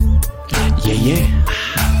yeah.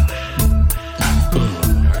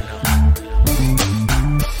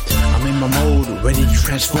 I'm in my mode, ready to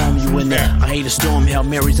transform you in there. I hate a storm, Hail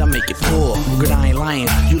Marys, I make it pour. Good, I ain't lying,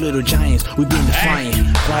 you little giants, we been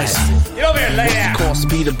defying. Price. Get over here, lay down. Cost to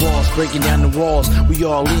be the boss, breaking down the walls. We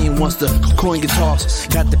all in once the coin gets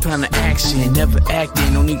tossed. Got the plan of action, never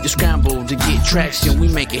acting. No need to scramble to get traction. We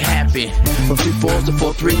make it happen. From 3-4 to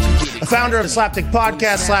 4-3. The founder of Slapdick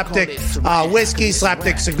Podcast, Slapdick Whiskey,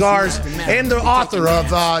 Slapdick Cigars, and the author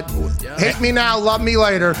of Hate Me Now, Love Me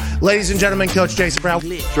Later. Ladies and gentlemen, Coach Jason Brown.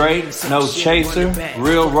 Straight, no chaser,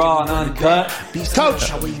 real raw and uncut.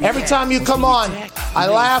 Coach, every time you come on, I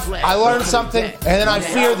laugh, I learn something, and then I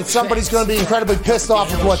fear that somebody's going to be incredibly pissed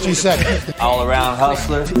off with what you said. All around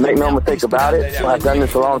hustler. Make no mistake about it, I've done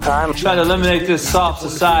this a long time. Try to eliminate this soft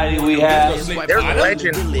society we have. There's a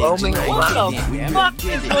legend roaming around.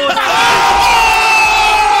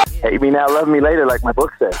 Hate Me Now, Love Me Later, like my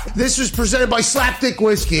book says. This was presented by Slapdick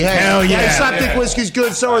Whiskey. Hey, Hell yeah. Slapdick Whiskey's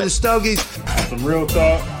good, so are the Stogies. Some real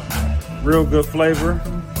talk, real good flavor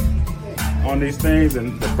on these things,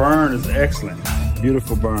 and the burn is excellent.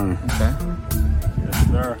 Beautiful burn. Okay. Yes,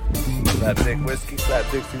 sir. Slapdick Whiskey,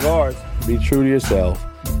 Slapdick Cigars. Be true to yourself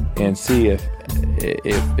and see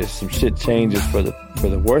if some shit changes for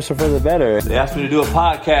the worse or for the better. They asked me to do a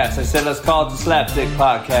podcast. I said, let's call it the Slapdick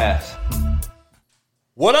Podcast.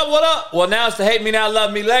 What up, what up? Well, now it's the Hate Me Now,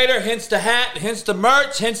 Love Me Later. Hence the hat, hence the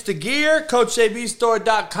merch, hence the gear.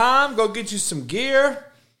 CoachJBStore.com. Go get you some gear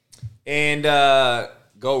and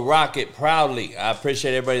go rock it proudly. I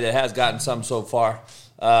appreciate everybody that has gotten some so far.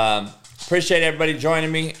 Appreciate everybody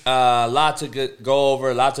joining me. Lots to go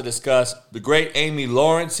over, lots to discuss. The great Amy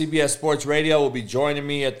Lawrence, CBS Sports Radio, will be joining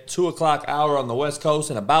me at the 2 o'clock hour on the West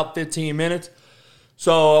Coast in about 15 minutes.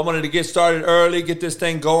 So I wanted to get started early, get this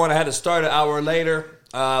thing going. I had to start an hour later.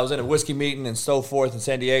 I was in a whiskey meeting and so forth in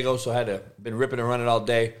San Diego, so I had been ripping and running all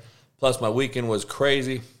day. Plus, my weekend was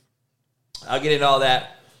crazy. I'll get into all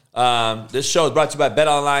that. This show is brought to you by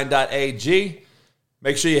BetOnline.ag.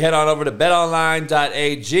 Make sure you head on over to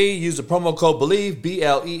BetOnline.ag. Use the promo code BELIEVE,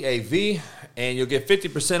 BLEAV, and you'll get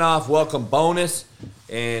 50% off welcome bonus.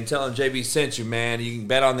 And tell them JB sent you, man. You can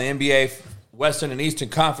bet on the NBA Western and Eastern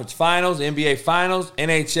Conference Finals, NBA Finals.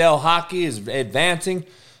 NHL hockey is advancing.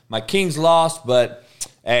 My Kings lost, but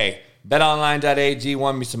hey, BetOnline.ag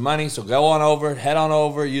won me some money, so go on over, head on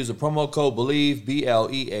over, use the promo code BELIEVE,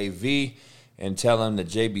 BLEAV, and tell them that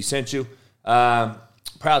JB sent you.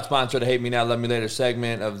 Proud sponsor of the Hate Me Now, Love Me Later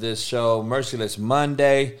segment of this show, Merciless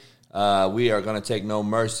Monday. We are going to take no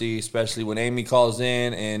mercy, especially when Amy calls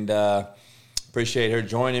in, and appreciate her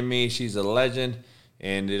joining me. She's a legend,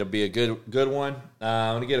 and it'll be a good one.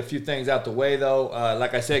 I'm going to get a few things out the way, though.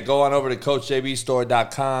 Like I said, go on over to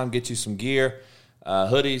CoachJBStore.com, get you some gear,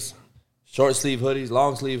 hoodies, short sleeve hoodies,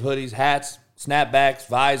 long sleeve hoodies, hats, snapbacks,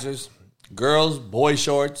 visors, girls, boy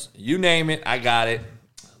shorts, you name it, I got it.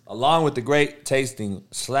 Along with the great tasting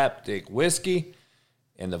Slapdick whiskey,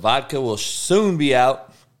 and the vodka will soon be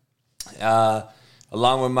out,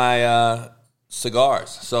 along with my cigars.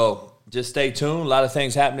 So just stay tuned. A lot of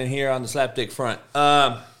things happening here on the Slapdick front.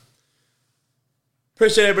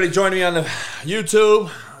 Appreciate everybody joining me on the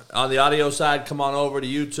YouTube. On the audio side, come on over to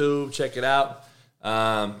YouTube. Check it out.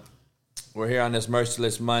 We're here on this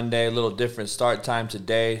Merciless Monday. A little different start time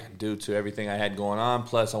today due to everything I had going on.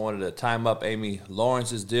 Plus, I wanted to time up Amy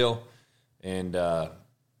Lawrence's deal. And we're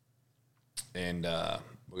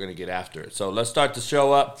going to get after it. So let's start the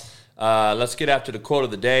show up. Let's get after the quote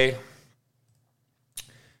of the day.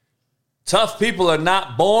 Tough people are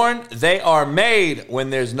not born, they are made when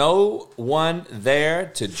there's no one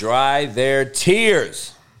there to dry their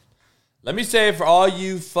tears. Let me say it for all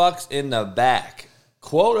you fucks in the back.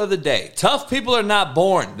 Quote of the day. Tough people are not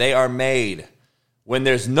born, they are made when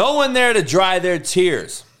there's no one there to dry their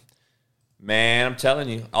tears. Man, I'm telling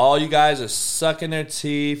you, all you guys are sucking their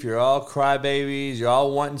teeth. You're all crybabies. You're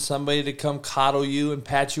all wanting somebody to come coddle you and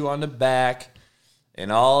pat you on the back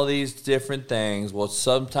and all these different things. Well,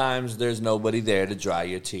 sometimes there's nobody there to dry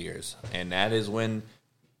your tears, and that is when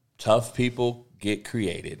tough people get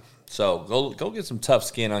created. So go get some tough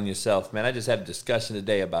skin on yourself, man. I just had a discussion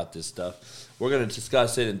today about this stuff. We're going to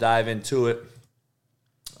discuss it and dive into it.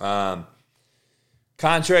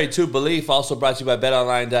 Contrary to belief, also brought to you by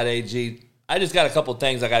BetOnline.ag. I just got a couple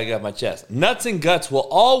things I got to get off my chest. Nuts and guts will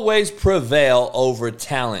always prevail over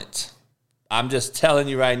talent. I'm just telling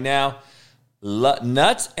you right now,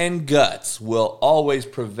 nuts and guts will always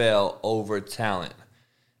prevail over talent.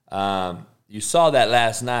 You saw that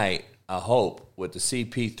last night, I hope, with the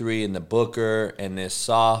CP3 and the Booker and this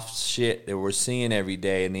soft shit that we're seeing every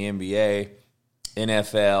day in the NBA,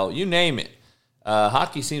 NFL, you name it.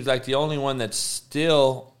 Hockey seems like the only one that's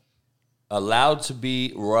still allowed to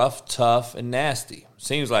be rough, tough, and nasty.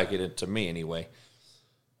 Seems like it to me anyway.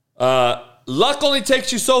 Luck only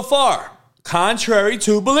takes you so far, contrary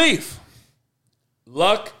to belief.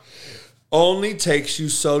 Luck only takes you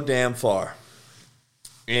so damn far.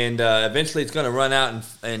 And eventually it's going to run out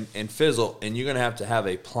and fizzle, and you're going to have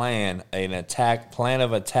a plan, plan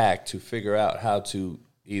of attack to figure out how to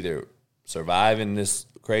either survive in this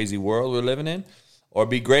crazy world we're living in or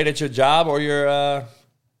be great at your job or your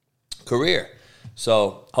career.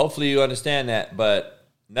 So hopefully you understand that, but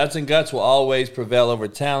nuts and guts will always prevail over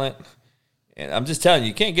talent. And I'm just telling you,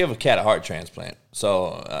 you can't give a cat a heart transplant.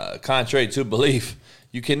 So contrary to belief,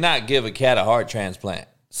 you cannot give a cat a heart transplant.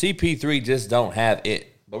 CP3 just don't have it.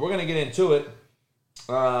 But we're going to get into it.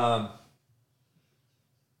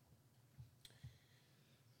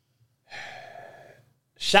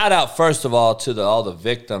 Shout out, first of all, to all the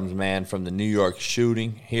victims, man, from the New York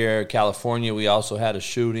shooting. Here in California, we also had a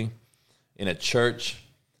shooting in a church.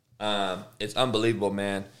 It's unbelievable,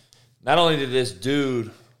 man. Not only did this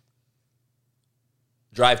dude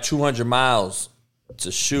drive 200 miles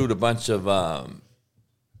to shoot a bunch of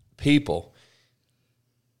people,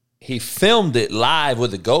 he filmed it live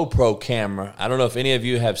with a GoPro camera. I don't know if any of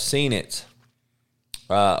you have seen it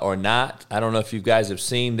or not. I don't know if you guys have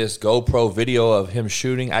seen this GoPro video of him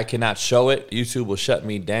shooting. I cannot show it. YouTube will shut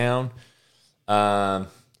me down.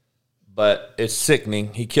 But it's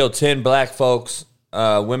sickening. He killed 10 black folks,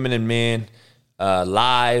 women and men,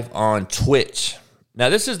 live on Twitch. Now,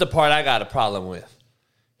 this is the part I got a problem with.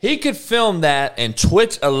 He could film that, and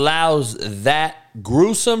Twitch allows that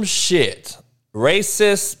gruesome shit.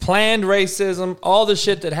 Racist, planned racism, all the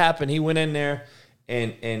shit that happened. He went in there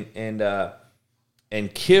and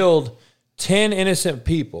killed 10 innocent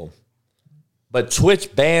people. But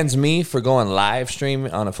Twitch bans me for going live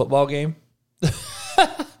streaming on a football game.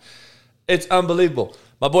 It's unbelievable.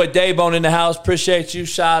 My boy Daybone in the house. Appreciate you.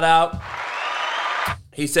 Shout out.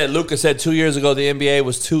 He said, Luka said 2 years ago the NBA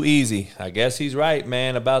was too easy. I guess he's right,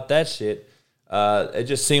 man, about that shit. It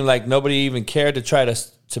just seemed like nobody even cared to try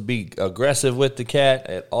to be aggressive with the cat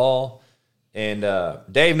at all. And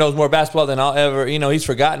Dave knows more basketball than I'll ever, he's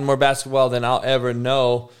forgotten more basketball than I'll ever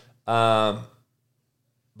know. But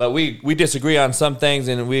we disagree on some things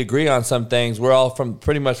and we agree on some things. We're all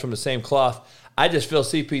pretty much from the same cloth. I just feel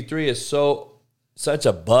CP3 is such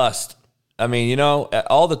a bust. I mean,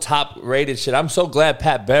 all the top rated shit. I'm so glad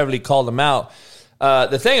Pat Beverly called him out.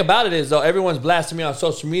 The thing about it is, though, everyone's blasting me on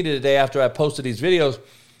social media today after I posted these videos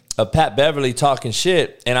of Pat Beverly talking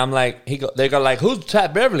shit, and I'm like, they go like, who's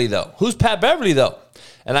Pat Beverly though? Who's Pat Beverly though?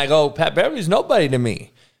 And I go, Pat Beverly's nobody to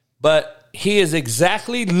me, but he is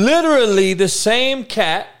exactly, literally the same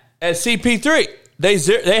cat as CP3.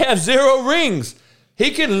 They have 0 rings.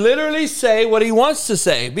 He can literally say what he wants to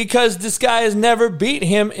say because this guy has never beat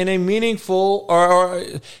him in a meaningful, or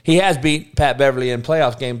he has beat Pat Beverly in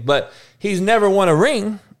playoff games, but he's never won a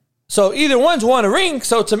ring. So either one's won a ring.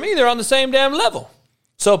 So to me, they're on the same damn level.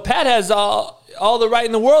 So Pat has all the right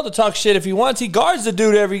in the world to talk shit if he wants. He guards the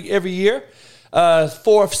dude every year, 4,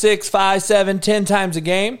 6, 5, 7, 10 times a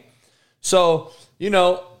game. So,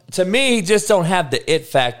 to me, he just don't have the it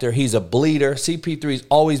factor. He's a bleeder. CP3's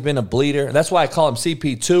always been a bleeder. That's why I call him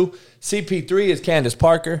CP2. CP3 is Candace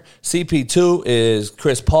Parker. CP2 is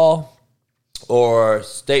Chris Paul or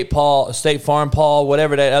State Farm Paul,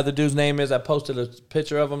 whatever that other dude's name is. I posted a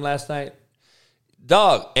picture of him last night.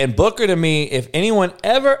 Dog, and Booker, to me, if anyone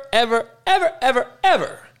ever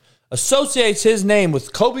associates his name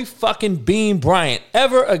with Kobe fucking Bean Bryant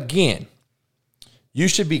ever again, you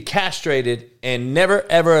should be castrated and never,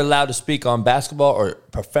 ever allowed to speak on basketball or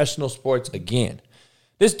professional sports again.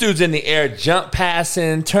 This dude's in the air, jump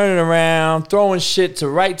passing, turning around, throwing shit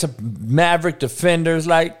to Maverick defenders.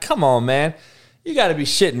 Like, come on, man. You got to be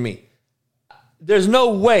shitting me. There's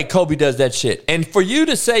no way Kobe does that shit. And for you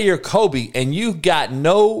to say you're Kobe and you got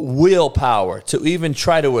no willpower to even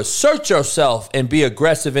try to assert yourself and be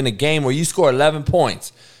aggressive in a game where you score 11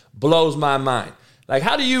 points blows my mind. Like,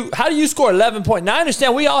 how do you score 11 points? Now, I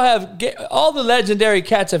understand we all the legendary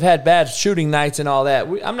cats have had bad shooting nights and all that.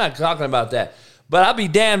 I'm not talking about that. But I'll be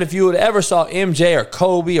damned if you would ever saw MJ or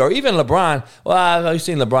Kobe or even LeBron. Well, I've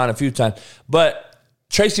seen LeBron a few times. But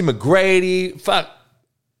Tracy McGrady,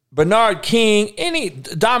 Bernard King,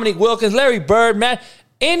 Dominique Wilkins, Larry Bird, man,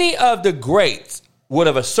 any of the greats would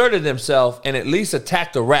have asserted themselves and at least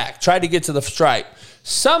attacked the rack, tried to get to the stripe.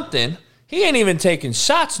 Something. He ain't even taking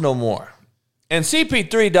shots no more. And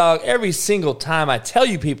CP3, dog, every single time I tell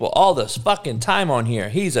you people all this fucking time on here,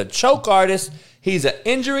 he's a choke artist. He's an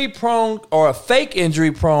injury prone or a fake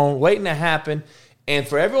injury prone waiting to happen. And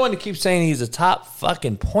for everyone to keep saying he's a top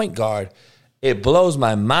fucking point guard, it blows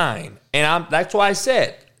my mind. And that's why I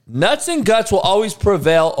said nuts and guts will always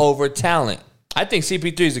prevail over talent. I think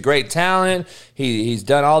CP3 is a great talent. He's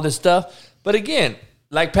done all this stuff. But again,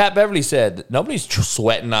 like Pat Beverly said, nobody's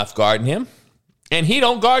sweating off guarding him. And he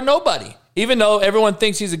don't guard nobody, even though everyone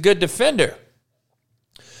thinks he's a good defender.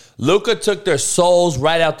 Luka took their souls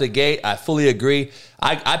right out the gate. I fully agree.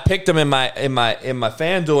 I picked him in my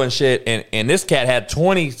FanDuel and shit, and this cat had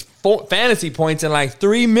 20 fantasy points in like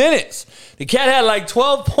 3 minutes. The cat had like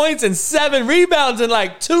 12 points and 7 rebounds in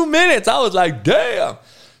like 2 minutes. I was like, damn.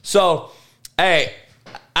 So, hey,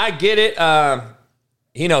 I get it.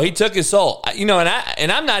 He took his soul.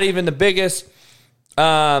 And I'm not even the biggest.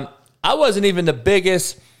 I wasn't even the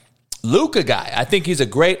biggest Luka guy. I think he's a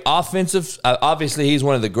great offensive. Obviously, he's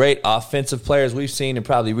one of the great offensive players we've seen in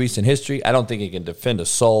probably recent history. I don't think he can defend a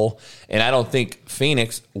soul, and I don't think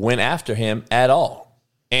Phoenix went after him at all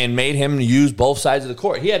and made him use both sides of the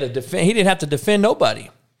court. He had to defend. He didn't have to defend nobody,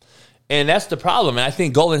 and that's the problem. And I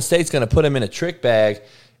think Golden State's going to put him in a trick bag.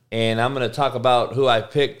 And I'm going to talk about who I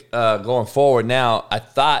picked going forward. Now, I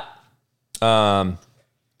thought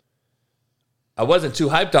I wasn't too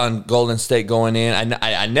hyped on Golden State going in.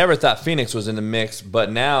 I never thought Phoenix was in the mix,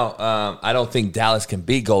 but now I don't think Dallas can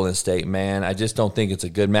beat Golden State, man. I just don't think it's a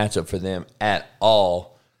good matchup for them at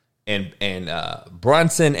all. And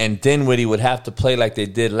Brunson and Dinwiddie would have to play like they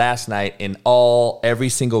did last night in every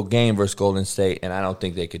single game versus Golden State, and I don't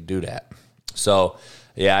think they could do that. So,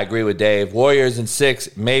 yeah, I agree with Dave. Warriors in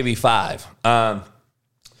 6, maybe 5.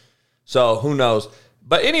 So who knows?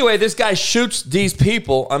 But anyway, this guy shoots these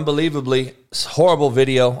people unbelievably. It's a horrible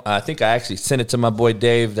video. I think I actually sent it to my boy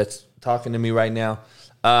Dave that's talking to me right now.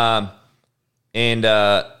 But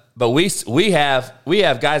we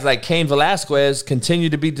have guys like Cain Velasquez continue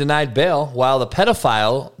to be denied bail, while the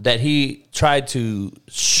pedophile that he tried to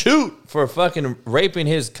shoot for fucking raping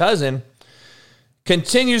his cousin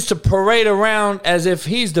continues to parade around as if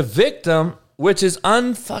he's the victim, which is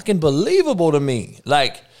unfucking believable to me.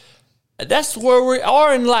 Like, that's where we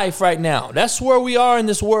are in life right now. That's where we are in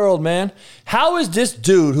this world, man. How is this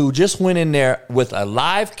dude who just went in there with a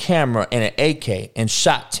live camera and an AK and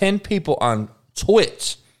shot 10 people on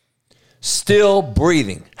Twitch still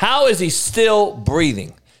breathing? How is he still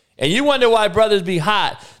breathing? And you wonder why brothers be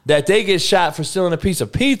hot that they get shot for stealing a piece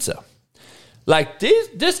of pizza. Like,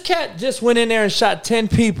 this cat just went in there and shot 10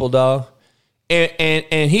 people, dog.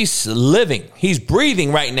 And he's living. He's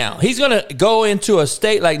breathing right now. He's going to go into a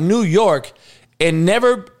state like New York and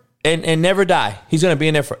never die. He's going to be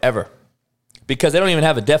in there forever because they don't even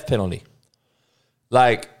have a death penalty.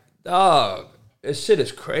 Like, dog, this shit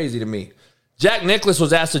is crazy to me. Jack Nicklaus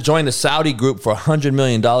was asked to join the Saudi group for $100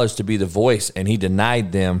 million to be the voice, and he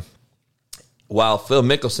denied them, while Phil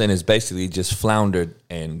Mickelson is basically just floundered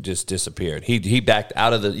and just disappeared. He backed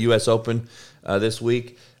out of the U.S. Open this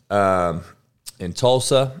week in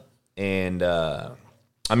Tulsa, and not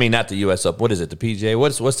the U.S. Open. What is it, the PGA?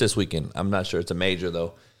 What's this weekend? I'm not sure. It's a major,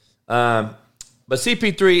 though. But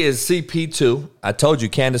CP3 is CP2. I told you,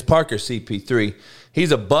 Candace Parker, CP3.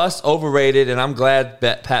 He's a bust, overrated, and I'm glad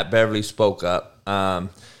that Pat Beverly spoke up. Pat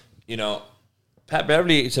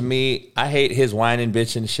Beverly, to me, I hate his whining,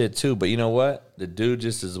 bitching shit too. But you know what? The dude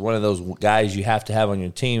just is one of those guys you have to have on your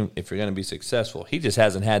team if you're going to be successful. He just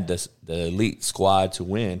hasn't had the elite squad to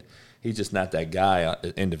win. He's just not that guy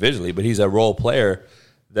individually, but he's a role player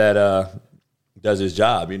that does his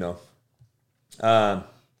job,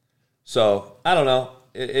 So, I don't know.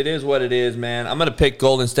 It is what it is, man. I'm going to pick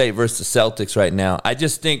Golden State versus the Celtics right now. I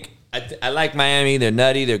just think I like Miami. They're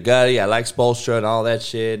nutty. They're gutty. I like Spoelstra and all that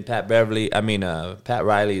shit. And Pat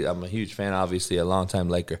Riley, I'm a huge fan, obviously, a longtime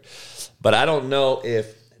Laker. But I don't know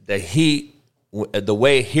if the Heat, the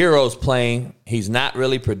way Hero's playing, he's not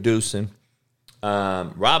really producing.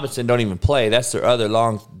 Robinson don't even play. That's their other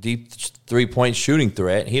long, deep three-point shooting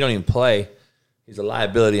threat. He don't even play. He's a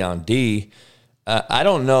liability on D. I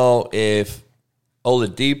don't know if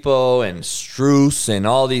Oladipo and Strus and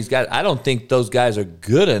all these guys, I don't think those guys are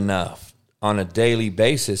good enough on a daily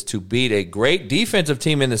basis to beat a great defensive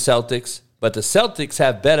team in the Celtics, but the Celtics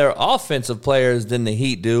have better offensive players than the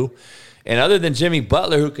Heat do. And other than Jimmy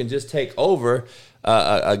Butler, who can just take over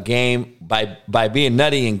a game by being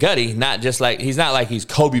nutty and gutty, he's not like he's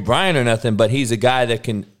Kobe Bryant or nothing, but he's a guy that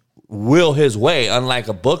can will his way, unlike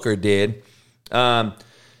a Booker did.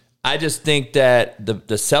 I just think that the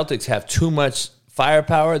Celtics have too much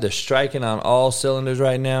firepower. They're striking on all cylinders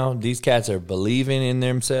right now. These cats are believing in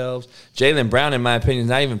themselves. Jaylen Brown, in my opinion, is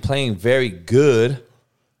not even playing very good,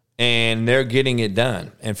 and they're getting it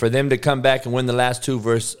done. And for them to come back and win the last two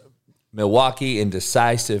versus Milwaukee in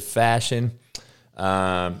decisive fashion,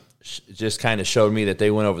 just kind of showed me that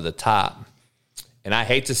they went over the top. And I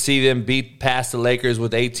hate to see them beat past the Lakers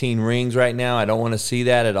with 18 rings right now. I don't want to see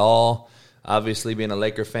that at all, obviously being a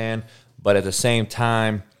Laker fan. But at the same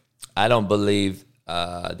time, I don't believe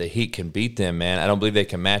the Heat can beat them, man. I don't believe they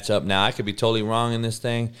can match up. Now, I could be totally wrong in this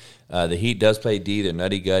thing. The Heat does play D. They're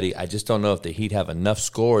nutty-gutty. I just don't know if the Heat have enough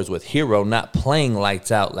scores with Hero not playing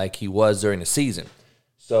lights out like he was during the season.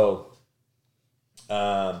 So,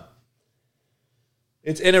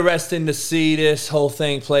 it's interesting to see this whole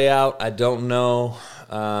thing play out. I don't know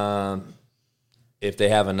if they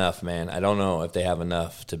have enough, man. I don't know if they have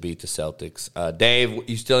enough to beat the Celtics. Dave,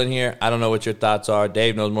 you still in here? I don't know what your thoughts are.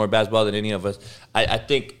 Dave knows more basketball than any of us. I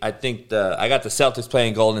think I got the Celtics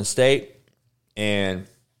playing Golden State, and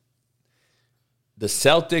the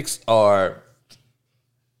Celtics are.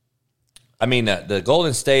 I mean, the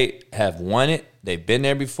Golden State have won it. They've been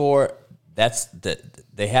there before.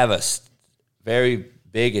 They have a very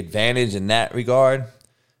big advantage in that regard.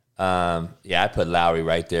 I put Lowry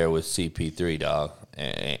right there with CP3, dog,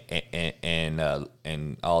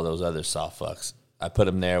 and all those other soft fucks. I put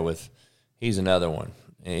him there with. He's another one.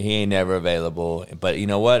 He ain't never available. But you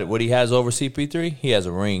know what? What he has over CP3? He has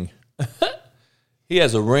a ring. He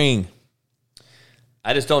has a ring.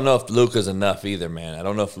 I just don't know if Luka's enough either, man. I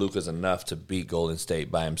don't know if Luka's enough to beat Golden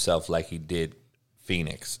State by himself like he did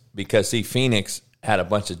Phoenix. Because, see, Phoenix had a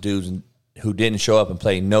bunch of dudes who didn't show up and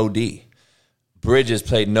play no D. Bridges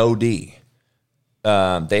played no D.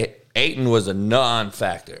 Ayton was a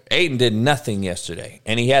non-factor. Ayton did nothing yesterday,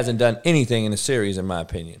 and he hasn't done anything in the series, in my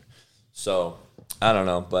opinion. So, I don't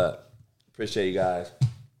know, but appreciate you guys.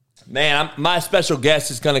 Man, my special guest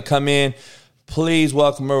is going to come in. Please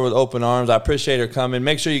welcome her with open arms. I appreciate her coming.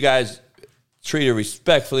 Make sure you guys treat her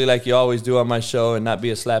respectfully like you always do on my show and not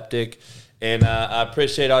be a slapdick. And I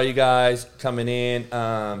appreciate all you guys coming in.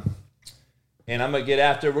 And I'm gonna get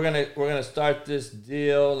after. We're gonna start this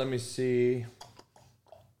deal. Let me see.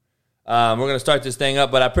 We're gonna start this thing up.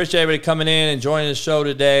 But I appreciate everybody coming in and joining the show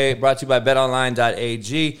today. Brought to you by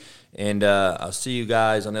BetOnline.ag. And I'll see you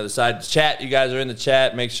guys on the other side. Chat, you guys are in the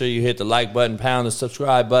chat. Make sure you hit the like button, pound the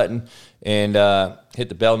subscribe button, and hit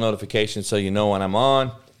the bell notification so you know when I'm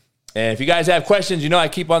on. And if you guys have questions, you know I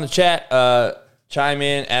keep on the chat. Chime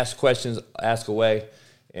in, ask questions, ask away.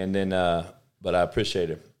 And then, but I appreciate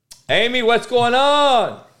it. Amy, what's going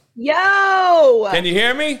on? Yo! Can you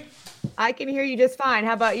hear me? I can hear you just fine.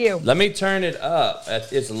 How about you? Let me turn it up.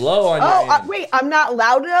 It's low on your end. Wait, I'm not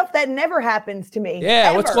loud enough? That never happens to me. Yeah,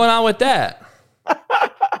 ever. What's going on with that? Let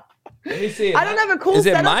me see. I don't have a cool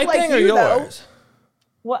setup. Is it my like thing or you, yours?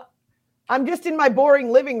 What? I'm just in my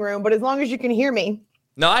boring living room, but as long as you can hear me.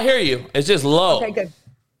 No, I hear you. It's just low. Okay, good.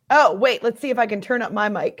 Oh, wait. Let's see if I can turn up my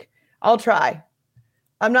mic. I'll try.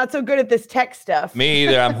 I'm not so good at this tech stuff. Me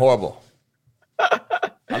either. I'm horrible.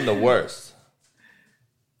 I'm the worst.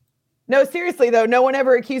 No, seriously, though, no one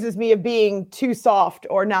ever accuses me of being too soft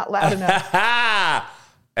or not loud enough.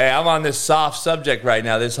 Hey, I'm on this soft subject right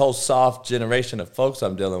now, this whole soft generation of folks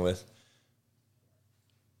I'm dealing with.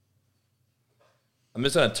 I'm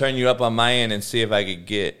just going to turn you up on my end and see if I could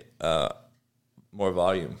get more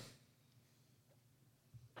volume.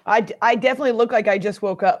 I definitely look like I just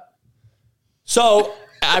woke up. So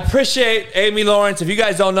I appreciate Amy Lawrence. If you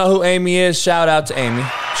guys don't know who Amy is, shout out to Amy.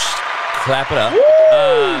 Clap it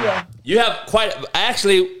up. You have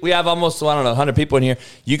we have almost, 100 people in here.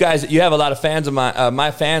 You guys, you have a lot of fans of mine. My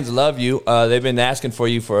fans love you. They've been asking for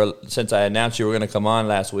you since I announced you were going to come on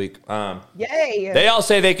last week. Yay. They all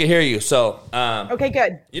say they can hear you. So, okay,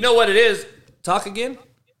 good. You know what it is? Talk again.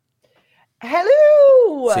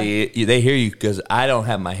 Hello. See, they hear you because I don't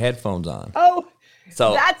have my headphones on. Oh,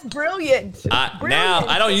 so that's brilliant. Now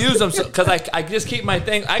I don't use them because I just keep my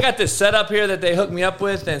thing. I got this setup here that they hooked me up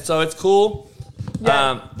with, and so it's cool.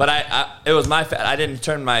 Yeah. But it was my I didn't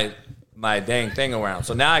turn my dang thing around,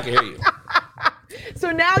 so now I can hear you.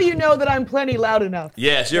 So now you know that I'm plenty loud enough.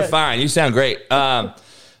 Yes, you're fine. You sound great.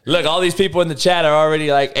 Look, all these people in the chat are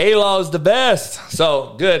already like, A-Law is the best.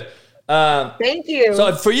 So good. Thank you.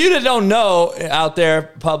 So for you that don't know out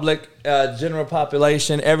there, public, general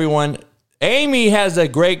population, everyone, Amy has a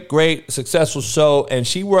great, successful show, and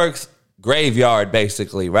she works graveyard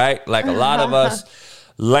basically, right? Like a lot of us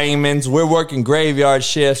laymen's, we're working graveyard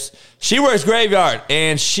shifts. She works graveyard,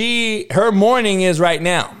 and her morning is right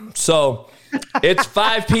now. So it's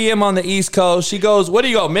 5 p.m. on the East Coast. She goes, what do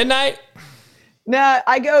you go, midnight? No,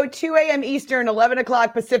 I go 2 a.m. Eastern, 11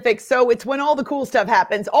 o'clock Pacific. So it's when all the cool stuff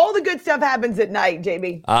happens. All the good stuff happens at night,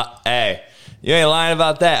 JB. Hey, you ain't lying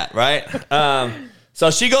about that, right? So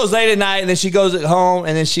she goes late at night, and then she goes at home,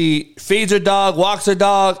 and then she feeds her dog, walks her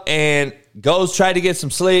dog, and goes try to get some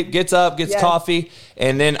sleep, gets up, gets coffee,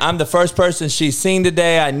 and then I'm the first person she's seen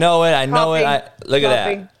today. I know it. Look at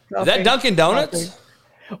that. Is that Dunkin' Donuts?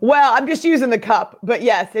 Well, I'm just using the cup, but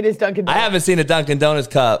yes, it is Dunkin' Donuts. I haven't seen a Dunkin' Donuts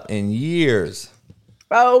cup in years.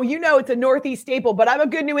 Oh, it's a Northeast staple, but I'm a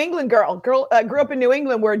good New England girl. Grew up in New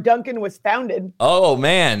England where Dunkin' was founded. Oh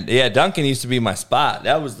man, yeah, Dunkin' used to be my spot.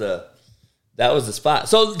 That was the spot.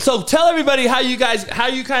 So tell everybody how you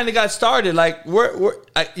kind of got started. Like,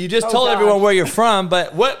 you just told everyone where you're from,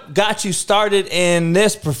 but what got you started in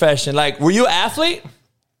this profession? Like, were you an athlete?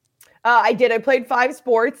 I did. I played 5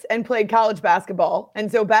 sports and played college basketball.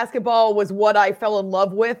 And so basketball was what I fell in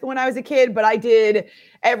love with when I was a kid, but I did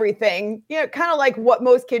everything, kind of like what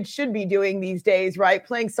most kids should be doing these days, right?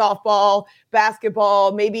 Playing softball,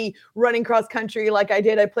 basketball, maybe running cross country like I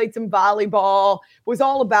did. I played some volleyball, was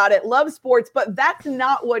all about it. Love sports, but that's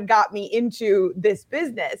not what got me into this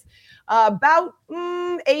business. About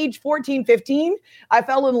age 14, 15, I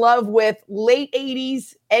fell in love with late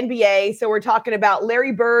 80s NBA. So we're talking about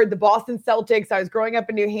Larry Bird, the Boston Celtics. I was growing up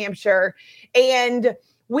in New Hampshire, and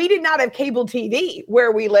we did not have cable TV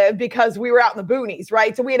where we lived because we were out in the boonies,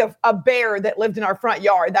 right? So we had a bear that lived in our front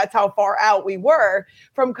yard. That's how far out we were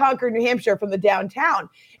from Concord, New Hampshire, from the downtown.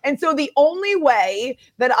 And so the only way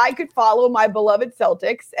that I could follow my beloved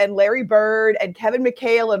Celtics and Larry Bird and Kevin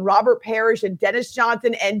McHale and Robert Parrish and Dennis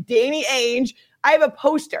Johnson and Danny Ainge, I have a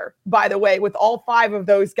poster, by the way, with all 5 of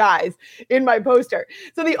those guys in my poster.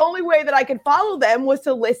 So the only way that I could follow them was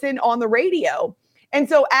to listen on the radio. And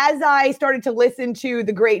so as I started to listen to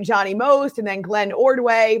the great Johnny Most and then Glenn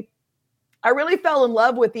Ordway, I really fell in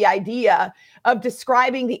love with the idea of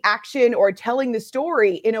describing the action or telling the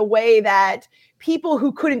story in a way that people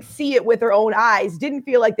who couldn't see it with their own eyes didn't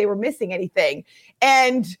feel like they were missing anything.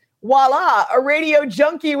 And voila, a radio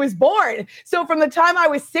junkie was born. So from the time I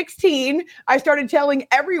was 16, I started telling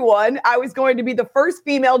everyone I was going to be the first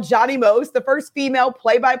female Johnny Most, the first female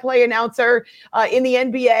play-by-play announcer in the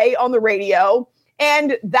NBA on the radio.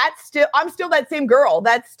 And I'm still that same girl.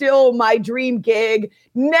 That's still my dream gig.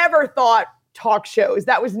 Never thought talk shows.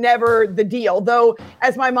 That was never the deal. Though,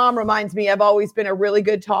 as my mom reminds me, I've always been a really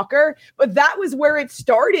good talker. But that was where it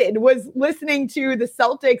started, was listening to the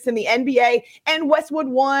Celtics and the NBA and Westwood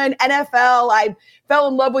One, NFL. I fell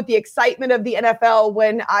in love with the excitement of the NFL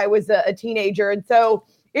when I was a teenager. And so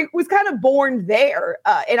it was kind of born there.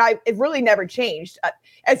 It really never changed.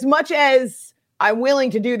 As much as I'm willing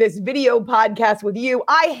to do this video podcast with you,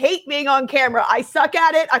 I hate being on camera. I suck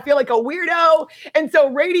at it. I feel like a weirdo. And so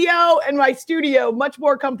radio and my studio, much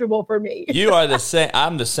more comfortable for me. You are the same.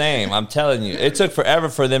 I'm the same. I'm telling you. It took forever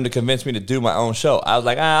for them to convince me to do my own show. I was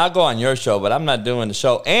like, I'll go on your show, but I'm not doing the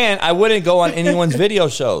show. And I wouldn't go on anyone's video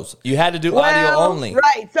shows. You had to do audio only.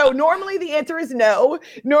 Right. So normally the answer is no.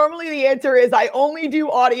 Normally the answer is I only do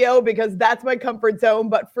audio because that's my comfort zone.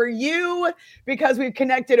 But for you, because we've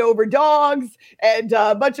connected over dogs and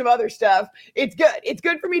a bunch of other stuff, it's good. It's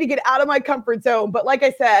good for me to get out of my comfort zone. But like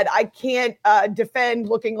I said, I can't defend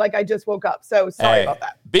looking like I just woke up. So sorry about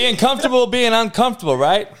that. Being comfortable, being uncomfortable,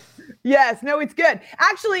 right? Yes. No, it's good.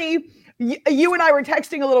 Actually, you and I were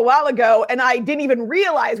texting a little while ago, and I didn't even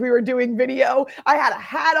realize we were doing video. I had a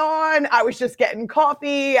hat on. I was just getting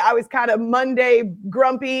coffee. I was kind of Monday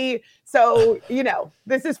grumpy. So,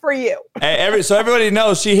 this is for you. So everybody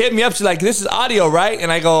knows, she hit me up. She's like, this is audio, right?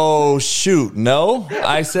 And I go, shoot, no.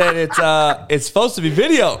 I said, it's supposed to be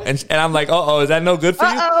video. And I'm like, is that no good for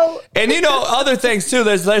you? And other things too.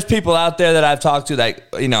 There's people out there that I've talked to that,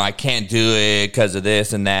 I can't do it because of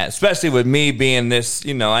this and that, especially with me being this,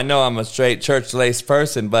 I know I'm a straight church-laced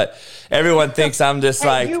person, but everyone thinks I'm just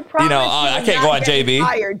I can't go on JB.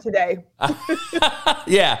 Fired today.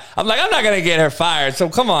 Yeah. I'm like, I'm not going to get her fired. So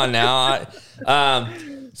come on now.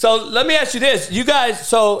 So let me ask you this. You guys,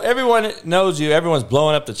 so everyone knows you. Everyone's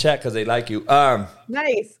blowing up the chat because they like you.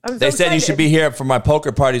 Nice. I'm so they said excited. You should be here for my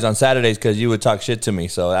poker parties on Saturdays because you would talk shit to me.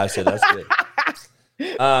 So I said, that's good.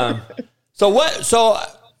 A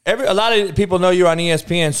lot of people know you're on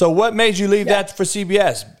ESPN. So what made you leave that for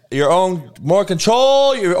CBS? Your own, more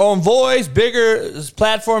control, your own voice, bigger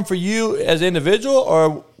platform for you as an individual,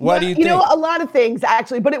 or what do you think? A lot of things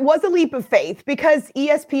actually, but it was a leap of faith because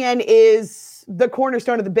ESPN is the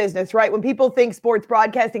cornerstone of the business, right? When people think sports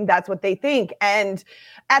broadcasting, that's what they think. And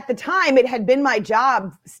at the time, it had been my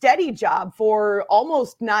job, steady job, for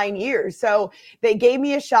almost 9 years. So they gave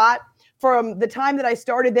me a shot. From the time that I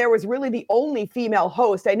started there, was really the only female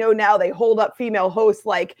host. I know now they hold up female hosts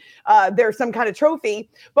like they're some kind of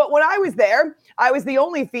trophy. But when I was there, I was the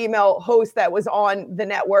only female host that was on the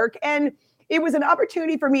network. And it was an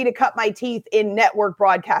opportunity for me to cut my teeth in network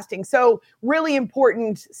broadcasting. So really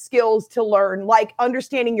important skills to learn, like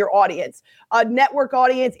understanding your audience. A network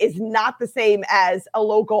audience is not the same as a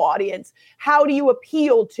local audience. How do you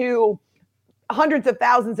appeal to hundreds of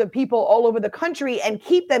thousands of people all over the country and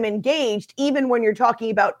keep them engaged, even when you're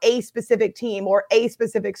talking about a specific team or a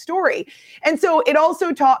specific story? And so it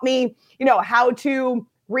also taught me, how to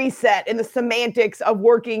reset in the semantics of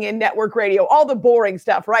working in network radio, all the boring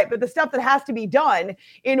stuff, right? But the stuff that has to be done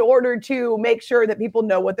in order to make sure that people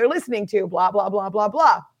know what they're listening to, blah, blah, blah, blah,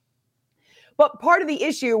 blah. But part of the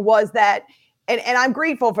issue was that, and I'm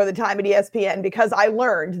grateful for the time at ESPN, because I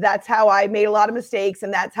learned that's how I made a lot of mistakes,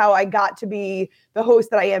 and that's how I got to be the host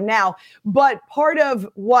that I am now. But part of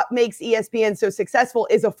what makes ESPN so successful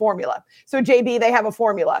is a formula. So JB, they have a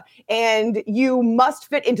formula, and you must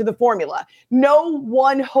fit into the formula. No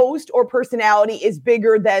one host or personality is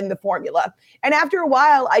bigger than the formula. And after a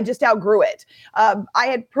while, I just outgrew it. I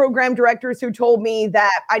had program directors who told me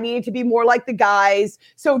that I needed to be more like the guys.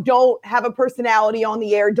 So don't have a personality on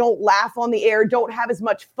the air. Don't laugh on the air. Don't have as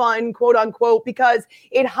much fun, quote unquote, because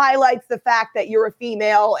it highlights the fact that you're a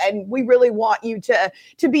female, and we really want you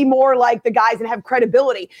to be more like the guys and have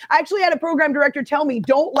credibility. I actually had a program director tell me,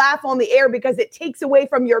 don't laugh on the air because it takes away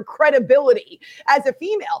from your credibility as a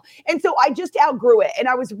female. And so I just outgrew it, and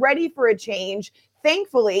I was ready for a change.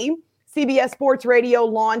 Thankfully, CBS Sports Radio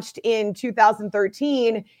launched in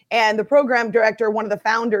 2013, and the program director, one of the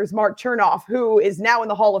founders, Mark Chernoff, who is now in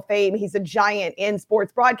the Hall of Fame, he's a giant in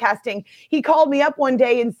sports broadcasting. He called me up one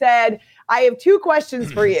day and said, I have 2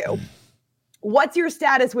 questions for you. What's your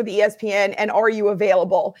status with ESPN, and are you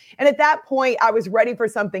available? And at that point, I was ready for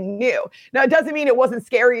something new. Now, it doesn't mean it wasn't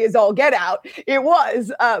scary as all get out. It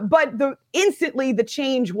was, but instantly the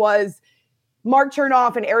change was Mark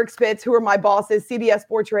Chernoff and Eric Spitz, who are my bosses, CBS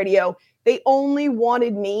Sports Radio. They only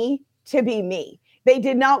wanted me to be me. They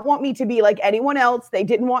did not want me to be like anyone else. They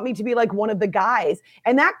didn't want me to be like one of the guys.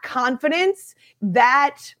 And that confidence,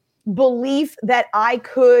 that belief that I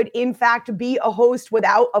could, in fact, be a host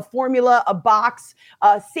without a formula, a box,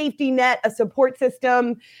 a safety net, a support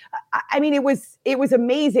system. I mean, it was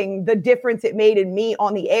amazing the difference it made in me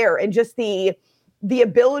on the air, and just the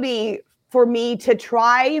ability for me to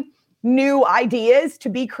try new ideas, to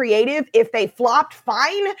be creative. If they flopped,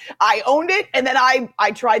 fine. I owned it. And then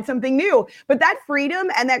I tried something new. But that freedom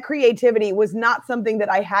and that creativity was not something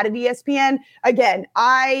that I had at ESPN. Again,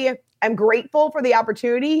 I am grateful for the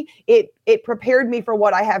opportunity. It prepared me for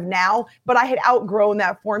what I have now, but I had outgrown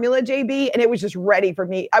that formula, JB, and it was just ready for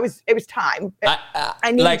me. It was time.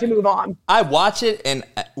 I needed to move on. I watch it, and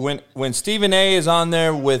when Stephen A is on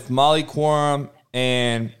there with Molly Quorum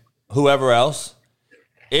and whoever else,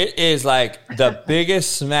 it is like the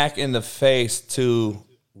biggest smack in the face to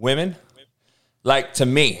women, like to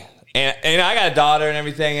me. And I got a daughter and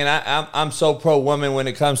everything, and I'm so pro woman when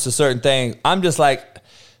it comes to certain things. I'm just like,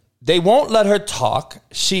 they won't let her talk.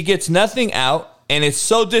 She gets nothing out, and it's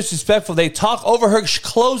so disrespectful. They talk over her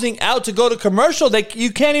closing out to go to commercial.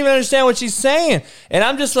 You can't even understand what she's saying. And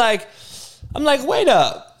I'm like, wait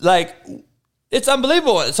up. Like, it's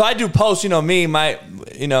unbelievable. So I do post, I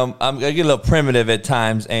get a little primitive at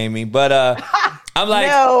times, Amy, but I'm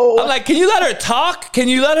like, can you let her talk? Can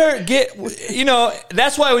you let her get,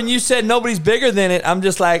 that's why when you said nobody's bigger than it, I'm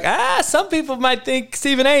just like, some people might think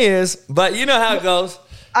Stephen A is, but you know how it goes.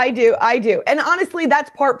 I do. And honestly, that's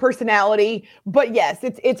part personality, but yes,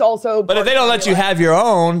 it's also. But if they don't let you have your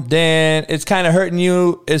own, then it's kind of hurting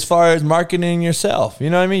you as far as marketing yourself. You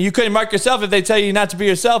know what I mean? You couldn't market yourself if they tell you not to be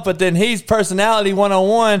yourself, but then he's personality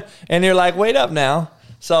 101, and you're like, wait up now.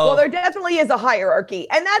 So, well, there definitely is a hierarchy,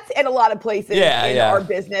 and that's in a lot of places in our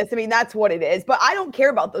business. I mean, that's what it is. But I don't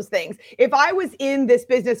care about those things. If I was in this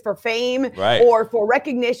business for fame or for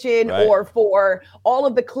recognition or for all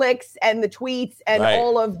of the clicks and the tweets and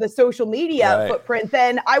all of the social media footprint,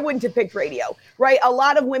 then I wouldn't have picked radio, right? A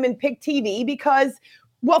lot of women pick TV because,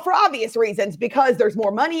 well, for obvious reasons, because there's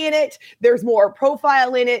more money in it, there's more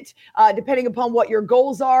profile in it. Depending upon what your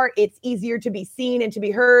goals are, it's easier to be seen and to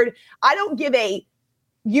be heard. I don't give a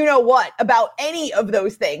about any of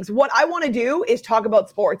those things. What I want to do is talk about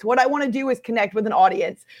sports. What I want to do is connect with an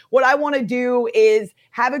audience. What I want to do is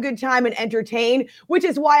have a good time and entertain, which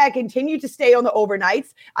is why I continue to stay on the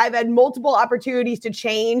overnights. I've had multiple opportunities to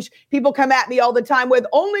change. People come at me all the time with,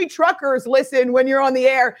 only truckers listen when you're on the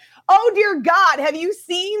air. Oh, dear God, have you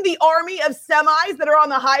seen the army of semis that are on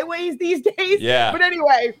the highways these days? Yeah. But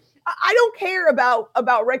anyway, I don't care about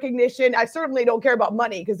recognition. I certainly don't care about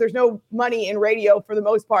money because there's no money in radio for the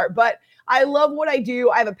most part. But I love what I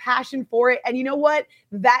do. I have a passion for it. And you know what?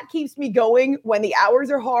 That keeps me going when the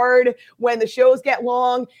hours are hard, when the shows get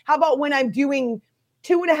long. How about when I'm doing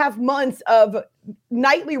 2.5 months of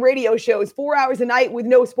nightly radio shows, 4 hours a night with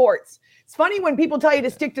no sports? It's funny when people tell you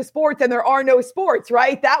to stick to sports and there are no sports,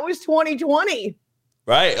 right? That was 2020.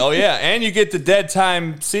 Right. Oh, yeah. And you get the dead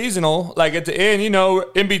time seasonal, like at the end,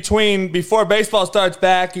 in between, before baseball starts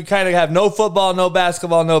back, you kind of have no football, no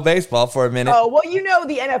basketball, no baseball for a minute. Oh, well,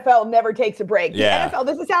 the NFL never takes a break. Yeah. The NFL,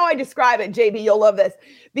 this is how I describe it, JB. You'll love this.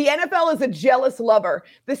 The NFL is a jealous lover.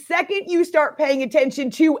 The second you start paying attention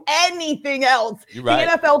to anything else, the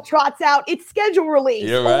NFL trots out its schedule release.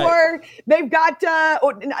 Or they've got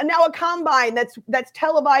now a combine that's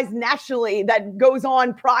televised nationally that goes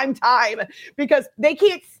on prime time because they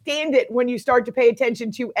can't stand it when you start to pay attention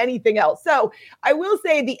to anything else. So I will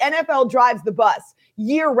say the NFL drives the bus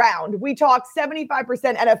year round. We talk 75%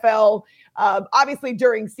 NFL. Obviously,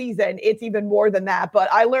 during season, it's even more than that.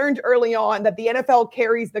 But I learned early on that the NFL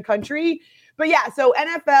carries the country. But yeah, so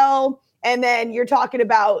NFL, and then you're talking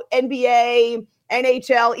about NBA,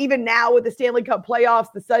 NHL, even now with the Stanley Cup playoffs,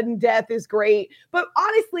 the sudden death is great. But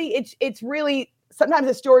honestly, it's really sometimes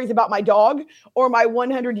the stories about my dog or my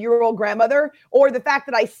 100-year-old grandmother or the fact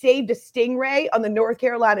that I saved a stingray on the North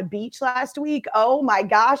Carolina beach last week. Oh my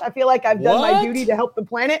gosh. I feel like I've done my duty to help the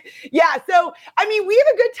planet. Yeah. So, I mean, we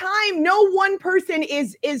have a good time. No one person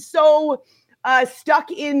is so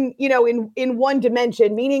stuck in one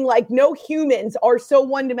dimension, meaning like no humans are so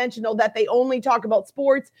one dimensional that they only talk about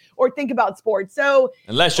sports or think about sports. So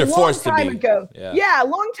unless you're forced to be. A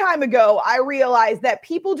long time ago, I realized that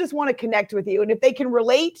people just want to connect with you. And if they can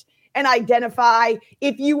relate and identify,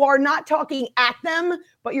 if you are not talking at them,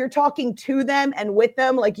 but you're talking to them and with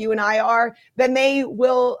them like you and I are, then they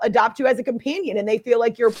will adopt you as a companion and they feel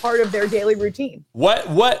like you're part of their daily routine. What?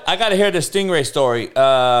 I got to hear the stingray story.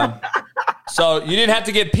 So you didn't have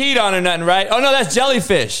to get peed on or nothing, right? Oh, no, that's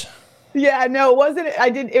jellyfish. Yeah, no, it wasn't.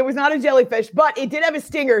 It was not a jellyfish, but it did have a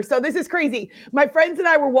stinger. So this is crazy. My friends and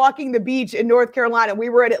I were walking the beach in North Carolina. We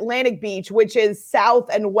were at Atlantic Beach, which is south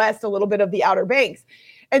and west, a little bit of the Outer Banks.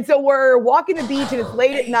 And so we're walking the beach and it's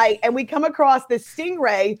late at night and we come across this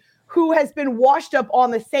stingray who has been washed up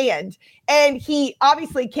on the sand. And he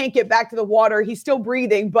obviously can't get back to the water. He's still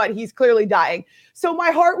breathing, but he's clearly dying. So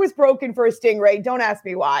my heart was broken for a stingray. Don't ask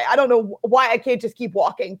me why. I don't know why I can't just keep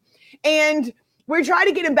walking. And we're trying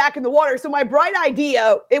to get him back in the water. So my bright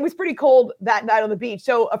idea, it was pretty cold that night on the beach.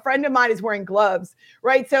 So a friend of mine is wearing gloves,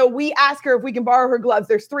 right? So we ask her if we can borrow her gloves.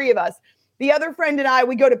 There's 3 of us. The other friend and I,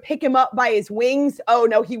 we go to pick him up by his wings. Oh,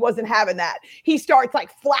 no, he wasn't having that. He starts like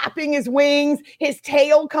flapping his wings. His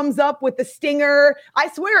tail comes up with the stinger. I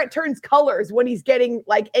swear it turns colors when he's getting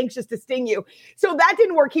like anxious to sting you. So that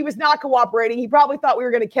didn't work. He was not cooperating. He probably thought we were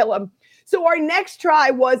going to kill him. So our next try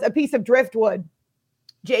was a piece of driftwood,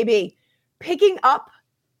 JB, picking up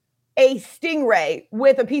a stingray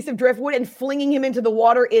with a piece of driftwood and flinging him into the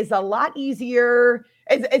water is a lot easier.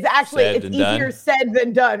 It's actually easier said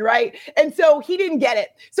than done, right? And so he didn't get it.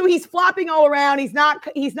 So he's flopping all around. He's not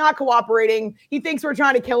cooperating. He thinks we're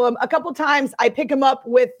trying to kill him. A couple times I pick him up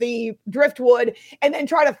with the driftwood and then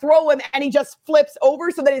try to throw him, and he just flips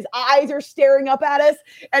over so that his eyes are staring up at us,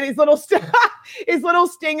 and his little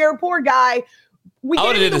stinger, poor guy. We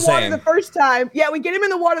get him in the water the first time. Yeah, we get him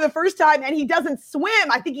in the water the first time, and he doesn't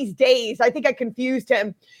swim. I think he's dazed. I think I confused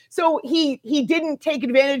him. So he didn't take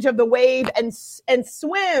advantage of the wave and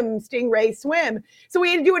swim, stingray, swim. So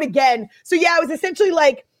we had to do it again. So yeah, it was essentially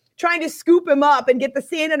like trying to scoop him up and get the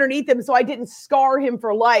sand underneath him so I didn't scar him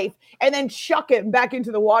for life and then chuck him back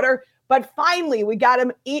into the water. But finally, we got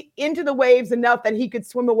him into the waves enough that he could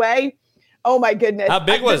swim away. Oh, my goodness. How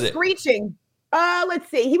big was it? Screeching. Let's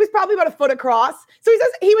see. He was probably about a foot across. So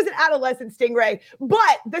he was an adolescent stingray.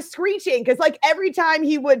 But the screeching, because like every time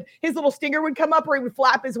his little stinger would come up or he would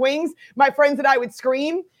flap his wings, my friends and I would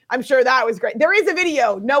scream. I'm sure that was great. There is a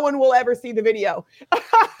video. No one will ever see the video. So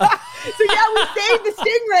yeah, we saved the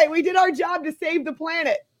stingray. We did our job to save the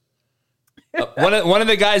planet. One of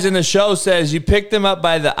the guys in the show says you picked him up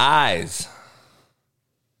by the eyes.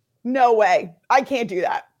 No way. I can't do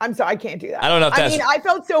that. I'm sorry. I can't do that. I don't know if that's... I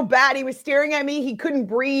felt so bad. He was staring at me. He couldn't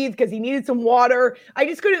breathe because he needed some water. I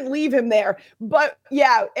just couldn't leave him there. But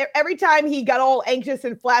yeah, every time he got all anxious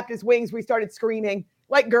and flapped his wings, we started screaming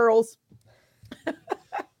like girls.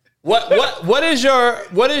 What is your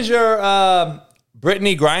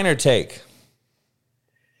Brittany Griner take?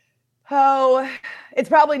 Oh, it's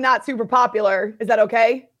probably not super popular. Is that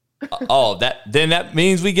okay? Oh, then that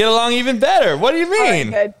means we get along even better. What do you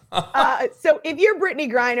mean? All right, good. So if you're Brittany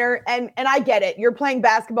Griner, and I get it, you're playing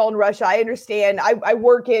basketball in Russia. I understand. I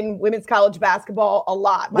work in women's college basketball a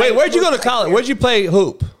lot. Wait, where'd you go to college? Where'd you play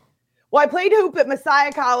hoop? Well, I played hoop at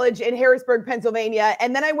Messiah College in Harrisburg, Pennsylvania,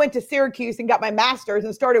 and then I went to Syracuse and got my master's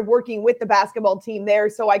and started working with the basketball team there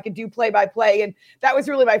so I could do play-by-play, and that was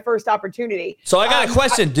really my first opportunity. So I got a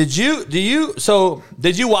question. Did you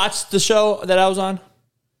watch the show that I was on?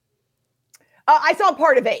 I saw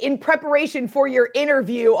part of it in preparation for your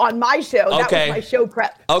interview on my show. That was my show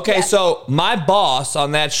prep. Okay, yes. So my boss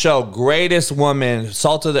on that show, greatest woman,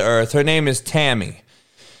 salt of the earth, her name is Tammy.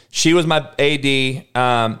 She was my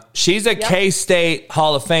AD. She's a K-State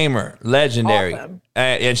Hall of Famer, legendary. Awesome.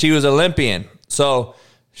 And she was Olympian. So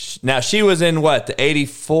now she was in the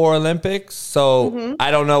 84 Olympics. So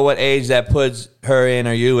I don't know what age that puts her in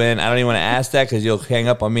or you in. I don't even want to ask that because you'll hang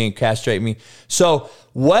up on me and castrate me. So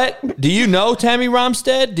do you know Tammy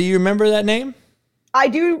Romstead? Do you remember that name? I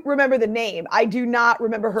do remember the name. I do not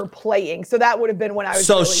remember her playing. So that would have been when I was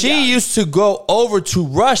So really she young. used to go over to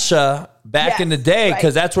Russia back in the day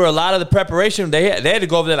because that's where a lot of the preparation, they had to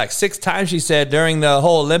go over there like 6 times, she said, during the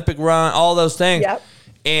whole Olympic run, all those things. Yep.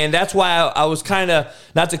 And that's why I was kind of,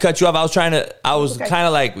 not to cut you off, kind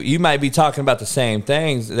of like, you might be talking about the same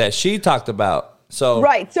things that she talked about. So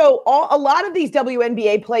Right. So a lot of these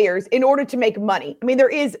WNBA players, in order to make money, I mean, there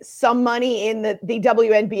is some money in the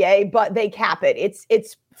WNBA, but they cap it.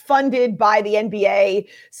 It's funded by the NBA.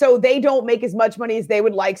 So they don't make as much money as they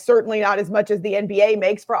would like, certainly not as much as the NBA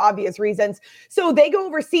makes for obvious reasons. So they go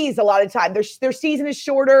overseas a lot of time. Their season is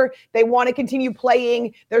shorter. They want to continue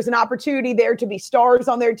playing. There's an opportunity there to be stars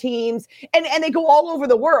on their teams. And they go all over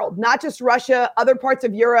the world, not just Russia, other parts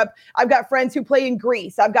of Europe. I've got friends who play in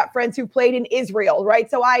Greece. I've got friends who played in Israel, right?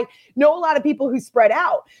 So I know a lot of people who spread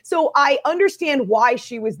out. So I understand why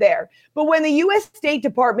she was there. But when the U.S. State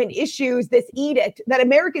Department issues this edict that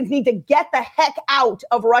Americans need to get the heck out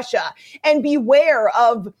of Russia and beware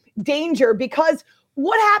of danger, because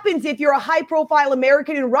what happens if you're a high-profile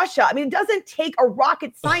American in Russia? I mean, it doesn't take a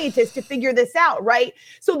rocket scientist to figure this out, right?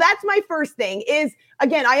 So that's my first thing is,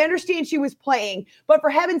 again, I understand she was playing, but for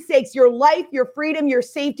heaven's sakes, your life, your freedom, your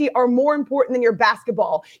safety are more important than your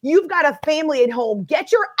basketball. You've got a family at home.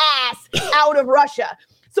 Get your ass out of Russia.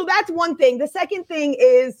 So that's one thing. The second thing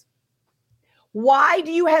is, why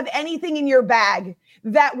do you have anything in your bag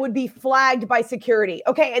that would be flagged by security?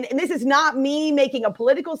 Okay, and this is not me making a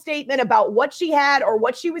political statement about what she had or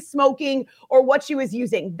what she was smoking or what she was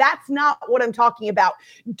using. That's not what I'm talking about.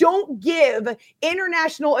 Don't give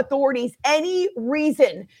international authorities any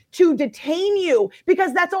reason to detain you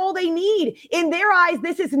because that's all they need. In their eyes,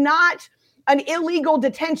 this is not an illegal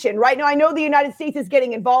detention. Right now, I know the United States is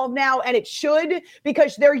getting involved now, and it should,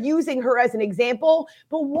 because they're using her as an example.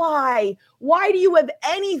 But why? Why do you have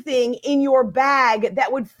anything in your bag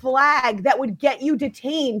that would flag, that would get you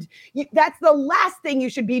detained? That's the last thing you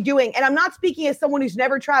should be doing. And I'm not speaking as someone who's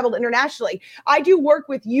never traveled internationally. I do work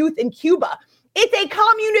with youth in Cuba. It's a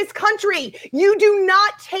communist country. You do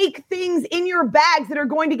not take things in your bags that are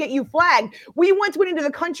going to get you flagged. We once went into the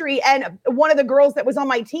country and one of the girls that was on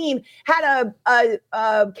my team had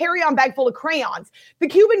a carry-on bag full of crayons. The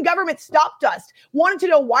Cuban government stopped us, wanted to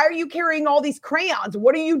know, why are you carrying all these crayons?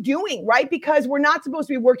 What are you doing, right? Because we're not supposed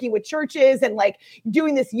to be working with churches and like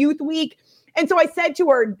doing this youth week. And so I said to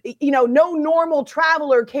her, no normal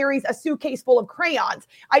traveler carries a suitcase full of crayons.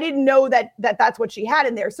 I didn't know that's what she had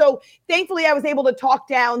in there. So thankfully, I was able to talk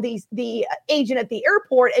down the agent at the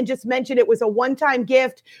airport and just mention it was a one-time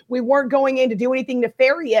gift. We weren't going in to do anything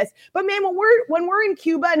nefarious. But man, when we're in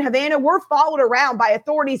Cuba and Havana, we're followed around by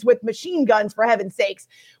authorities with machine guns, for heaven's sakes.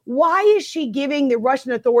 Why is she giving the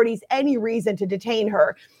Russian authorities any reason to detain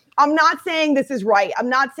her? I'm not saying this is right. I'm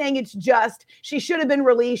not saying it's just. She should have been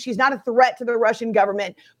released. She's not a threat to the Russian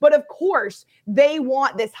government. But of course, they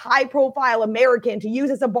want this high-profile American to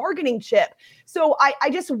use as a bargaining chip. So I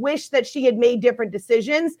just wish that she had made different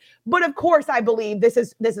decisions. But of course, I believe this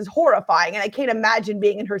is horrifying, and I can't imagine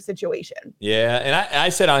being in her situation. Yeah, and I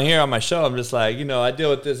said on here on my show, I'm just like, I deal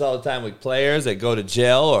with this all the time with players that go to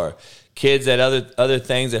jail or kids at other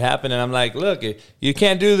things that happen, and I'm like, look, you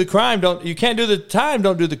can't do the crime, you can't do the time,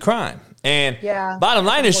 don't do the crime. And bottom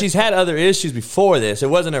line is, she's had other issues before this. It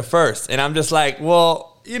wasn't her first. And I'm just like,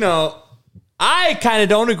 well, I kind of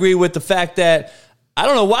don't agree with the fact that I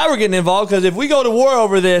don't know why we're getting involved, because if we go to war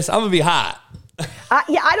over this, I'm gonna be hot.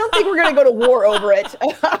 I don't think we're going to go to war over it,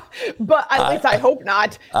 but at least I hope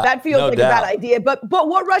not. That feels like a bad idea. But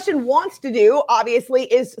what Russian wants to do, obviously,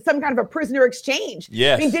 is some kind of a prisoner exchange.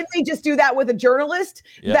 Yes. I mean, didn't they just do that with a journalist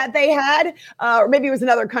that they had? Or maybe it was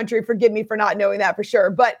another country. Forgive me for not knowing that for sure.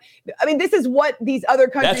 But, I mean, this is what these other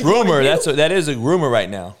countries That's rumor. That is a rumor right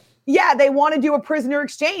now. Yeah, they want to do a prisoner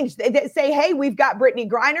exchange. They say, hey, we've got Brittany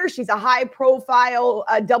Griner. She's a high-profile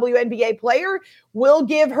WNBA player. We'll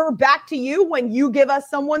give her back to you when you give us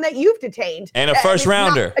someone that you've detained. And a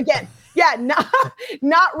first-rounder.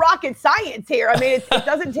 Not rocket science here. I mean, it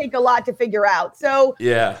doesn't take a lot to figure out. So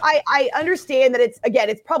yeah, I understand that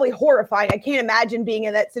it's probably horrifying. I can't imagine being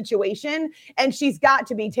in that situation. And she's got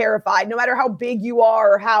to be terrified. No matter how big you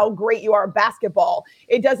are or how great you are at basketball,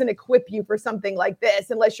 it doesn't equip you for something like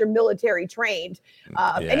this unless you're military trained.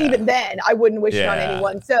 And even then, I wouldn't wish it on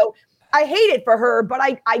anyone. So I hate it for her, but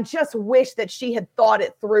I just wish that she had thought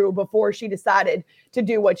it through before she decided to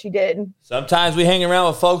do what she did. Sometimes we hang around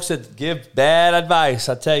with folks that give bad advice,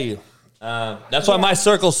 I tell you. That's why my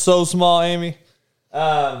circle's so small, Amy.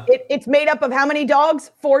 It's made up of how many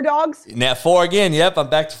dogs? 4 dogs? Now 4 again. Yep, I'm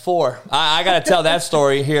back to 4. I got to tell that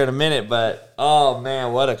story here in a minute, but oh,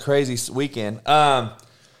 man, what a crazy weekend.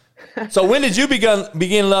 So when did you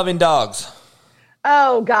begin loving dogs?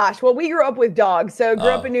 Oh, gosh. Well, we grew up with dogs. So grew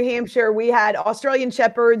up in New Hampshire. We had Australian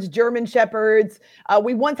Shepherds, German Shepherds.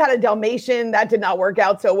 We once had a Dalmatian. That did not work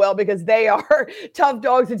out so well because they are tough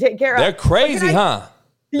dogs to take care of. They're crazy, huh?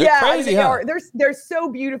 They're crazy, they are. They're so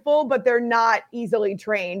beautiful, but they're not easily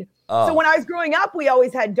trained. So when I was growing up, we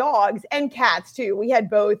always had dogs and cats, too. We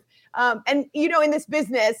had both. And, in this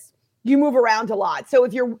business, you move around a lot. So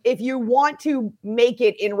if you want to make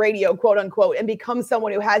it in radio, quote unquote, and become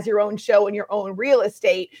someone who has your own show and your own real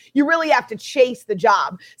estate, you really have to chase the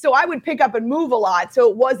job. So I would pick up and move a lot. So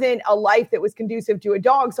it wasn't a life that was conducive to a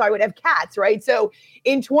dog. So I would have cats, right? So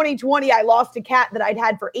in 2020, I lost a cat that I'd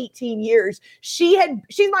had for 18 years. She's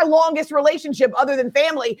my longest relationship other than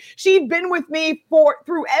family. She'd been with me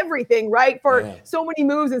through everything, right? For so many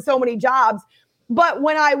moves and so many jobs. But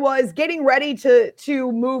when I was getting ready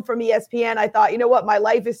to move from ESPN, I thought, you know what, my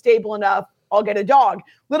life is stable enough. I'll get a dog.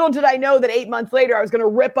 Little did I know that 8 months later, I was going to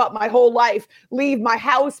rip up my whole life, leave my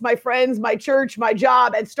house, my friends, my church, my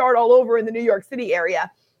job, and start all over in the New York City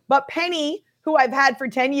area. But Penny, who I've had for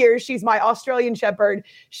 10 years, she's my Australian Shepherd.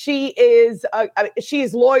 She is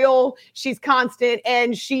loyal, she's constant,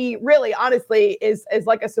 and she really, honestly, is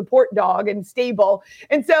like a support dog and stable.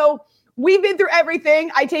 And so we've been through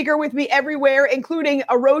everything. I take her with me everywhere, including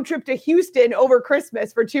a road trip to Houston over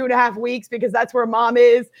Christmas for 2.5 weeks because that's where mom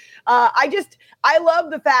is. I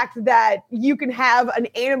love the fact that you can have an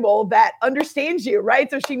animal that understands you,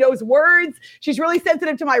 right? So she knows words. She's really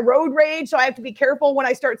sensitive to my road rage. So I have to be careful when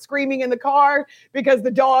I start screaming in the car because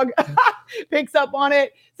the dog picks up on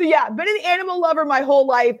it. So yeah, been an animal lover my whole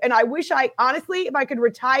life. And I wish honestly, if I could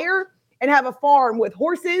retire and have a farm with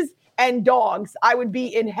horses and dogs, I would be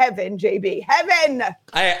in heaven, JB. Heaven.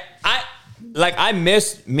 I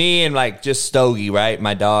miss me and just Stogie, right?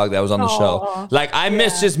 My dog that was on the show. I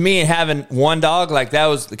miss just me and having one dog. That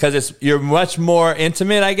was because you're much more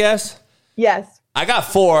intimate, I guess. Yes. I got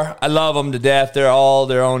 4. I love them to death. They're all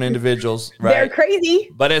their own individuals, right? They're crazy.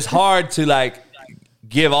 But it's hard to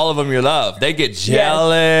give all of them your love. They get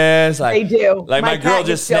jealous. They do. My girl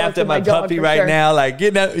just snapped at my puppy right now.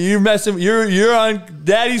 You're on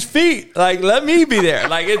daddy's feet. Let me be there.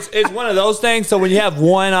 It's one of those things. So when you have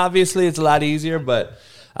one, obviously it's a lot easier, but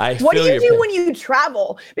what do you do when you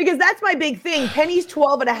travel? Because that's my big thing. Penny's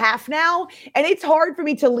 12 and a half now, and it's hard for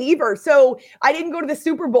me to leave her. So I didn't go to the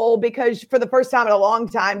Super Bowl for the first time in a long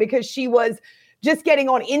time because she was just getting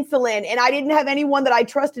on insulin and I didn't have anyone that I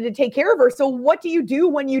trusted to take care of her. So what do you do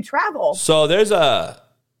when you travel? So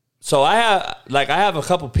I have a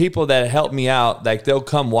couple people that help me out. They'll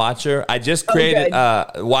come watch her. I just created,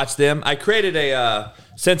 watch them. I created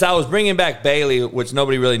since I was bringing back Bailey, which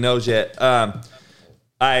nobody really knows yet.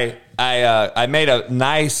 I made a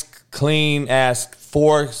nice, clean ass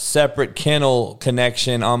 4 separate kennel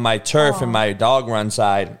connection on my turf and my dog run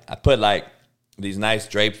side. I put these nice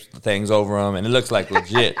drapes things over them, and it looks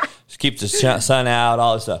legit. Just keeps the sun out,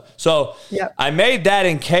 all this stuff. So I made that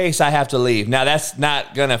in case I have to leave. Now, that's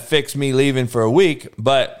not going to fix me leaving for a week,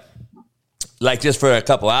 but just for a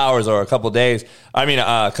couple hours or a couple days,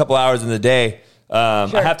 a couple hours in the day, I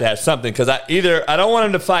have to have something because I don't want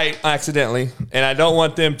them to fight accidentally, and I don't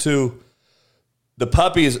want them to, the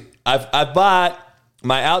puppies, I've bought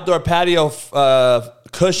my outdoor patio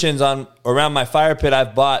cushions around my fire pit.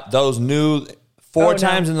 I've bought those new 4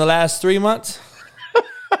 times in the last 3 months.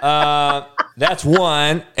 That's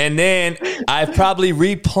one. And then I've probably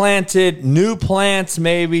replanted new plants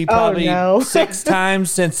maybe 6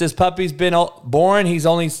 times since this puppy's been born. He's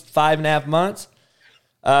only 5.5 months.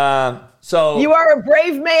 So you are a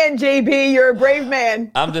brave man, JB. You're a brave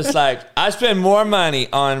man. I'm just like, I spend more money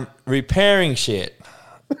on repairing shit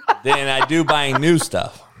than I do buying new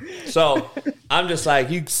stuff. So I'm just like,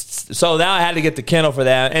 so now I had to get the kennel for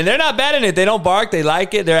that. And they're not bad in it. They don't bark. They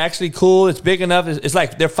like it. They're actually cool. It's big enough. It's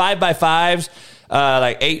like they're 5x5s,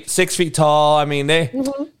 like 6 feet tall. I mean,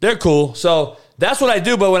 they're cool. So that's what I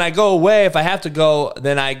do. But when I go away, if I have to go,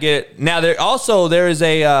 then I get, now there's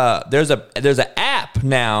an app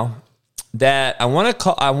now that I want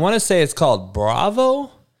to say it's called Bravo,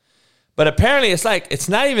 but apparently it's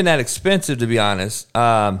not even that expensive, to be honest.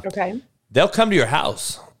 Okay. They'll come to your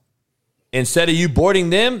house. Instead of you boarding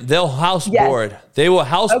them, they'll house board. They will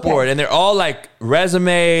house board, and they're all like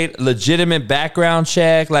resume, legitimate background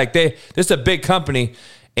check. Like this is a big company,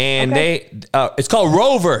 and it's called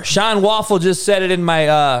Rover. Sean Waffle just said it in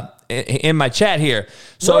my chat here.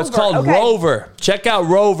 So Rover, it's called Rover. Check out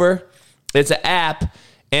Rover. It's an app,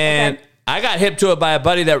 and I got hip to it by a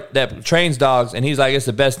buddy that trains dogs, and he's like, it's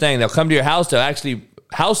the best thing. They'll come to your house. They'll actually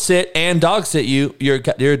house sit and dog sit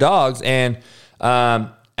your dogs, and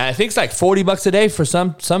I think it's like $40 a day for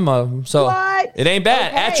some of them. So it ain't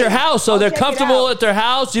bad at your house. So they're comfortable at their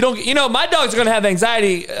house. My dogs are going to have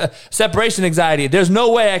anxiety, separation anxiety. There's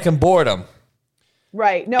no way I can board them.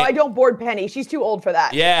 Right. No, I don't board Penny. She's too old for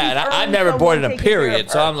that. Yeah, and I've never boarded them, period.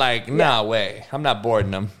 So I'm like, no way. I'm not boarding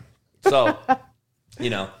them. So,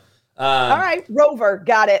 all right, Rover,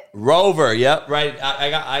 got it. Rover, yep, right.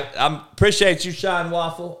 I appreciate you, Sean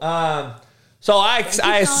Waffle. So I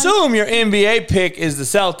assume your NBA pick is the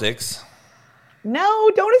Celtics.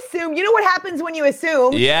 No, don't assume. You know what happens when you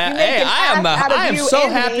assume? Yeah. Hey, I am so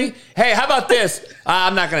happy. Hey, how about this?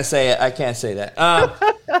 I'm not gonna say it. I can't say that.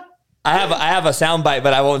 I have a sound bite,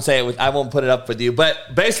 but I won't say it. I won't put it up with you.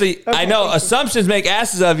 But basically, I know assumptions make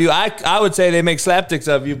asses of you. I would say they make slapsticks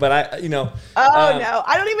of you, but no,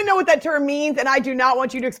 I don't even know what that term means, and I do not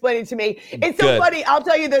want you to explain it to me. It's so funny. I'll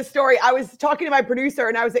tell you this story. I was talking to my producer,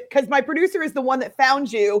 and because my producer is the one that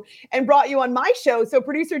found you and brought you on my show, so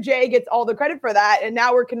producer Jay gets all the credit for that, and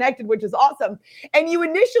now we're connected, which is awesome. And you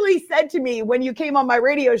initially said to me when you came on my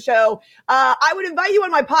radio show, I would invite you on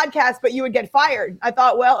my podcast, but you would get fired. I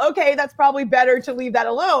thought, well, okay, that's probably better to leave that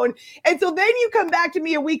alone. And so then you come back to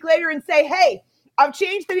me a week later and say, hey, I've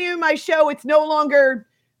changed the name of my show. It's no longer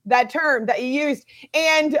that term that you used.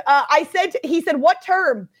 And he said, what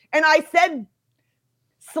term? And I said,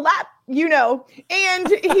 slap, and I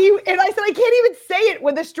said, I can't even say it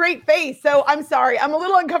with a straight face. So I'm sorry. I'm a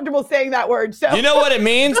little uncomfortable saying that word. So you know what it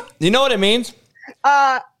means?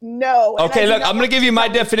 No. Okay, look, I'm going to give you my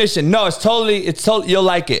definition. No, it's totally, you'll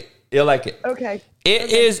like it. You'll like it. Okay.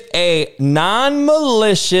 It is a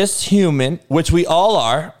non-malicious human, which we all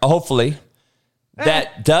are, hopefully,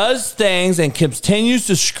 that does things and continues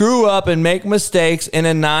to screw up and make mistakes in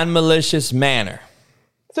a non-malicious manner.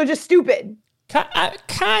 So just stupid. I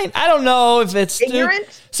don't know if it's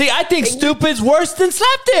ignorant. See, I think stupid's worse than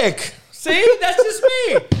slapdick. See, that's just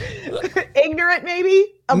me. Ignorant,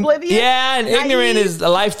 maybe? Oblivious? Yeah, and naive. Ignorant is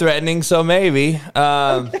life-threatening, so maybe.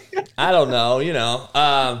 I don't know,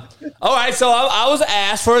 all right, so I was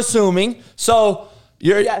asked for assuming. So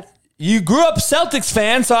you grew up Celtics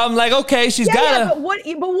fan, so I'm like, okay, she's got to. But what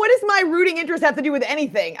does my rooting interest have to do with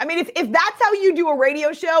anything? I mean, if that's how you do a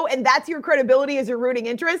radio show and that's your credibility as your rooting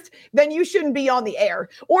interest, then you shouldn't be on the air.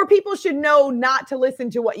 Or people should know not to listen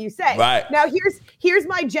to what you say. Right. Now, here's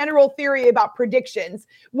my general theory about predictions.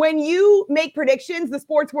 When you make predictions, the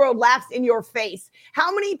sports world laughs in your face.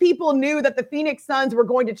 How many people knew that the Phoenix Suns were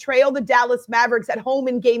going to trail the Dallas Mavericks at home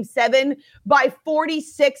in Game 7 by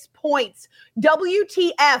 46 points?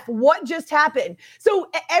 WTF, what just happened? So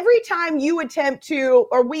every time we attempt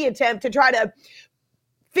to try to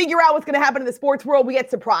figure out what's going to happen in the sports world, we get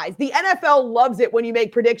surprised. The NFL loves it when you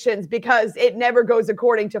make predictions because it never goes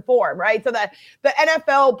according to form, right? So that the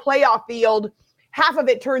NFL playoff field, half of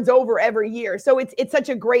it turns over every year. So it's such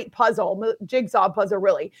a great puzzle, jigsaw puzzle,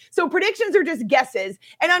 really. So predictions are just guesses.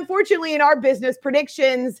 And unfortunately, in our business,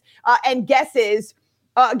 predictions and guesses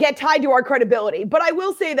get tied to our credibility. But I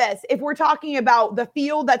will say this, if we're talking about the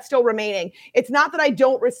field that's still remaining, it's not that I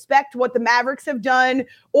don't respect what the Mavericks have done,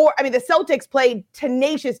 the Celtics played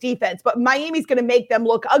tenacious defense, but Miami's going to make them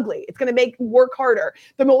look ugly. It's going to make them work harder.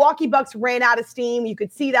 The Milwaukee Bucks ran out of steam. You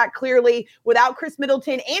could see that clearly without Chris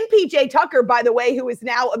Middleton and PJ Tucker, by the way, who is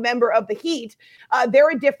now a member of the Heat.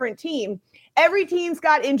 They're a different team. Every team's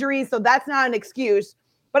got injuries, so that's not an excuse.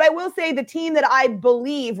 But I will say the team that I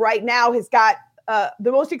believe right now has got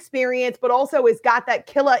the most experience, but also has got that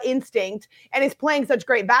killer instinct and is playing such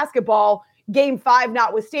great basketball, Game 5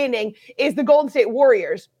 notwithstanding, is the Golden State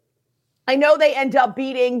Warriors. I know they end up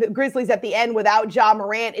beating the Grizzlies at the end without Ja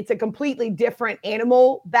Morant. It's a completely different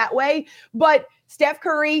animal that way. But Steph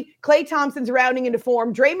Curry, Klay Thompson's rounding into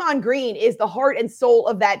form. Draymond Green is the heart and soul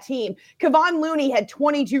of that team. Kevon Looney had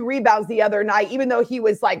 22 rebounds the other night, even though he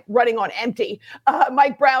was like running on empty.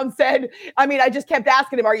 Mike Brown said, I just kept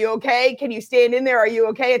asking him, are you okay? Can you stand in there? Are you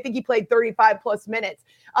okay? I think he played 35 plus minutes.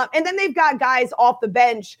 And then they've got guys off the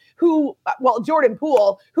bench who, Jordan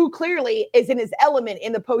Poole, who clearly is in his element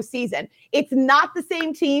in the postseason. It's not the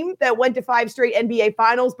same team that went to 5 straight NBA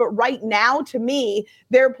finals, but right now, to me,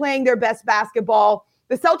 they're playing their best basketball.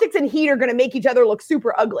 The Celtics and Heat are going to make each other look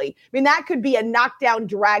super ugly. That could be a knockdown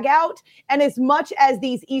drag out. And as much as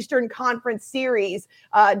these Eastern Conference series,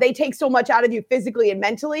 they take so much out of you physically and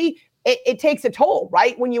mentally, it takes a toll,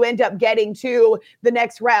 right? When you end up getting to the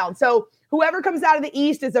next round. So whoever comes out of the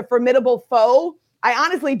East is a formidable foe. I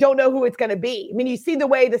honestly don't know who it's going to be. You see the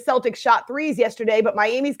way the Celtics shot threes yesterday, but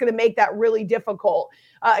Miami's going to make that really difficult.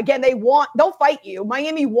 Again, they'll fight you.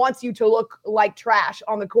 Miami wants you to look like trash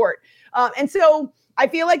on the court. And so I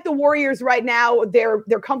feel like the Warriors right now, they're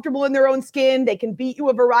comfortable in their own skin. They can beat you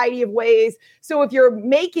a variety of ways. So if you're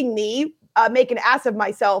making me make an ass of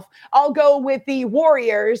myself, I'll go with the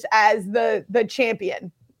Warriors as the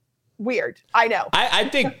champion. Weird. I know. I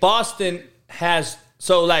think Boston has,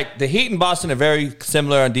 so like the Heat and Boston are very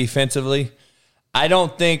similar on defensively. I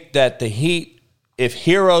don't think that the Heat, if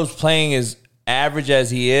Hero's playing as average as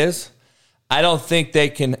he is, I don't think they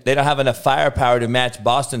don't have enough firepower to match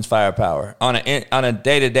Boston's firepower on a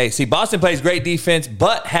day-to-day. See, Boston plays great defense,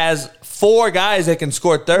 but has 4 guys that can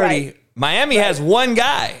score 30. Right. Miami has 1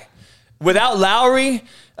 guy. Without Lowry,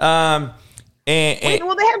 well, they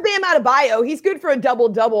have Bam Adebayo. He's good for a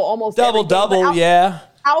double-double almost double-double, yeah.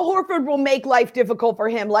 Al Horford will make life difficult for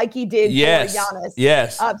him like he did for Giannis.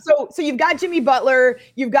 Yes. So you've got Jimmy Butler.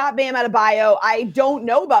 You've got Bam Adebayo. I don't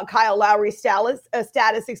know about Kyle Lowry's status. I hope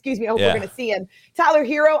we're going to see him. Tyler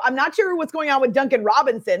Hero, I'm not sure what's going on with Duncan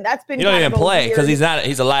Robinson. That's been he don't even play because he's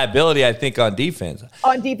a liability, I think, on defense.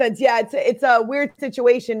 On defense, yeah. It's a weird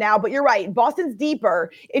situation now, but you're right. Boston's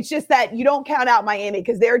deeper. It's just that you don't count out Miami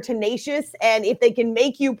because they're tenacious, and if they can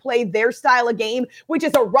make you play their style of game, which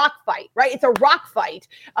is a rock fight, right? It's a rock fight.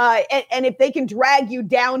 And if they can drag you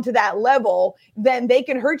down to that level, then they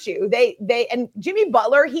can hurt you. And Jimmy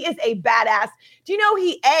Butler, he is a badass. Do you know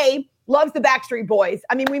he loves the Backstreet Boys?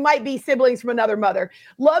 We might be siblings from another mother.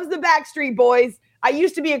 Loves the Backstreet Boys. I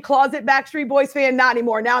used to be a closet Backstreet Boys fan, not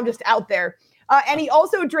anymore. Now I'm just out there. And he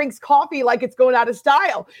also drinks coffee like it's going out of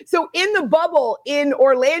style. So in the bubble in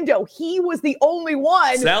Orlando, he was the only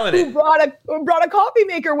one who brought a coffee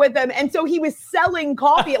maker with him. And so he was selling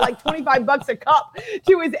coffee at like $25 a cup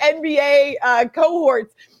to his NBA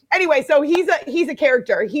cohorts. Anyway, so he's a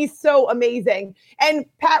character. He's so amazing. And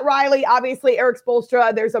Pat Riley, obviously Eric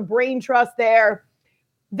Spoelstra, there's a brain trust there.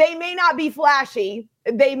 They may not be flashy.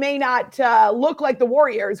 They may not look like the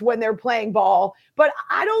Warriors when they're playing ball, but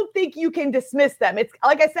I don't think you can dismiss them. It's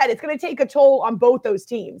like I said, it's going to take a toll on both those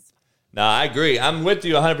teams. No, I agree. I'm with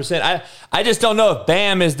you 100%. I just don't know if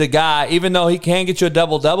Bam is the guy, even though he can get you a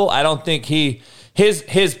double-double. I don't think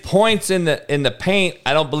his points in the paint,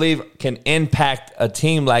 I don't believe can impact a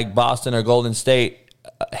team like Boston or Golden State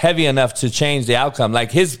heavy enough to change the outcome.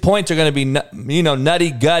 Like his points are going to be,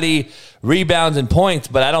 nutty gutty rebounds and points,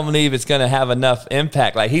 but I don't believe it's going to have enough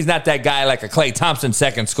impact. Like he's not that guy like a Klay Thompson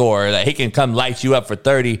second scorer that he can come light you up for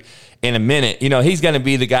 30 in a minute. He's going to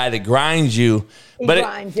be the guy that grinds you. But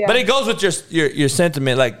it goes with your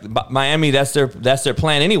sentiment. Like Miami, that's their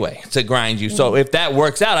plan anyway, to grind you. So if that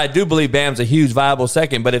works out, I do believe Bam's a huge viable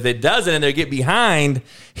second. But if it doesn't and they get behind,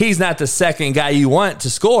 he's not the second guy you want to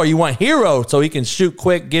score. You want Hero so he can shoot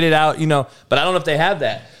quick, get it out. But I don't know if they have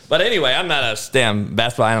that. But anyway, I'm not a damn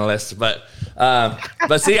basketball analyst, but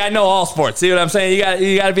see, I know all sports. See what I'm saying?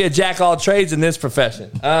 You got to be a jack of all trades in this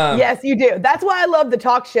profession. Yes, you do. That's why I love the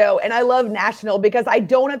talk show and I love national, because I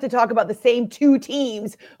don't have to talk about the same 2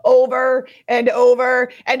 teams over and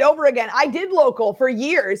over and over again. I did local for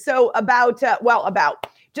years. So about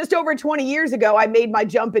just over 20 years ago, I made my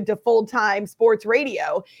jump into full-time sports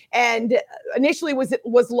radio, and initially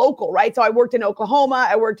was local, right? So I worked in Oklahoma.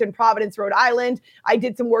 I worked in Providence, Rhode Island. I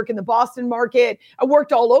did some work in the Boston market. I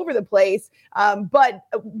worked all over the place. But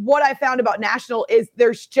what I found about national is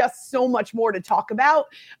there's just so much more to talk about.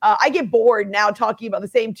 I get bored now talking about the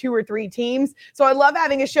same 2 or 3 teams. So I love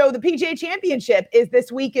having a show. The PGA Championship is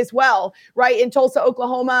this week as well, right? In Tulsa,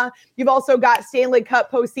 Oklahoma. You've also got Stanley Cup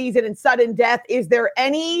postseason and sudden death. Is there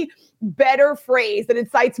any any better phrase that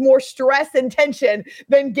incites more stress and tension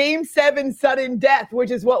than Game 7 sudden death,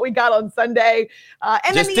 which is what we got on Sunday. And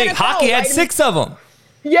just then think, NFL, hockey had 6 of them.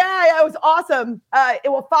 Yeah, it was awesome.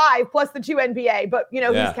 It was 5 plus the 2 NBA, but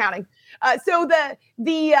who's counting? So the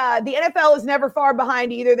NFL is never far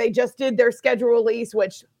behind either. They just did their schedule release,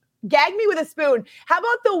 which gagged me with a spoon. How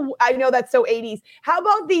about I know that's so 80s. How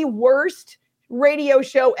about the worst radio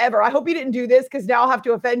show ever? I hope you didn't do this because now I'll have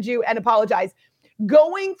to offend you and apologize.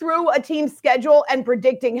 Going through a team's schedule and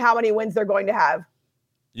predicting how many wins they're going to have.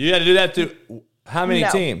 You got to do that to how many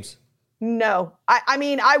teams? No. I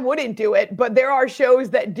mean, I wouldn't do it, but there are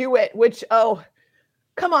shows that do it, which,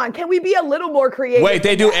 come on. Can we be a little more creative? Wait,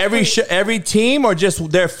 they do every team or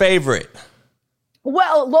just their favorite?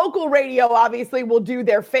 Well, local radio obviously will do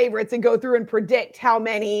their favorites and go through and predict how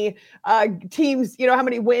many teams, how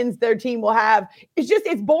many wins their team will have.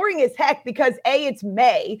 It's boring as heck because A, it's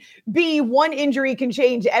May. B, one injury can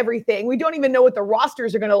change everything. We don't even know what the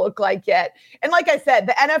rosters are going to look like yet. And like I said,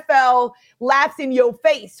 the NFL laughs in your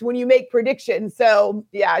face when you make predictions. So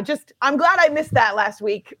yeah, I'm glad I missed that last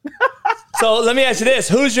week. So let me ask you this.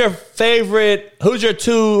 Who's your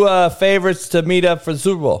 2 favorites to meet up for the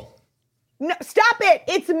Super Bowl? No, stop it.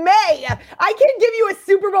 It's May. I can't give you a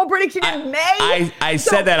Super Bowl prediction in May. I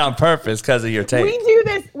said that on purpose because of your take. We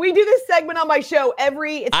do this segment on my show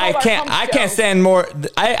I can't stand more.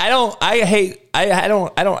 I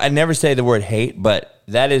never say the word hate, but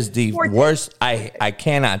that is the worst. I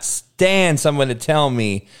cannot stand someone to tell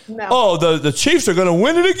me, the Chiefs are going to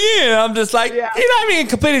win it again. I'm just like, You're not even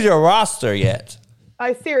completed your roster yet.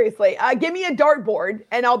 Seriously, give me a dartboard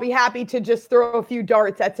and I'll be happy to just throw a few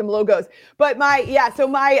darts at some logos. But my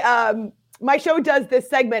show does this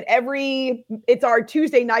segment it's our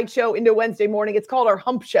Tuesday night show into Wednesday morning. It's called our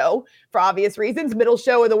Hump Show for obvious reasons, middle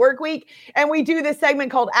show of the work week. And we do this segment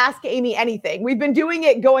called Ask Amy Anything. We've been doing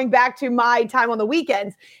it going back to my time on the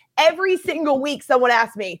weekends. Every single week, someone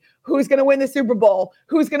asks me, who's going to win the Super Bowl?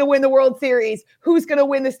 Who's going to win the World Series? Who's going to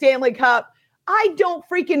win the Stanley Cup? I don't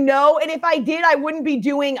freaking know. And if I did, I wouldn't be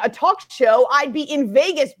doing a talk show. I'd be in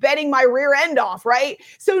Vegas betting my rear end off, right?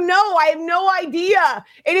 So no, I have no idea.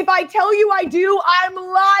 And if I tell you I do, I'm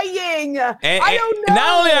lying. I don't know.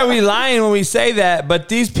 Not only are we lying when we say that, but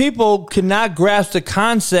these people cannot grasp the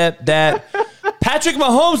concept that Patrick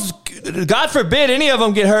Mahomes, God forbid any of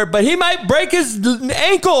them get hurt, but he might break his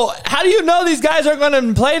ankle. How do you know these guys are going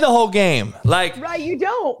to play the whole game? Right, you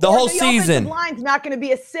don't. The whole season. The line's not going to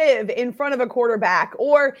be a sieve in front of a quarterback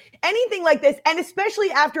or anything like this. And especially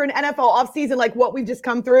after an NFL offseason like what we've just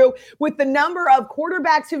come through with the number of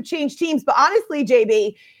quarterbacks who've changed teams. But honestly,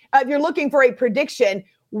 JB, if you're looking for a prediction,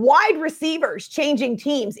 wide receivers changing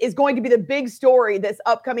teams is going to be the big story this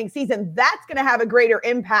upcoming season. That's going to have a greater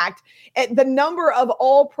impact. The number of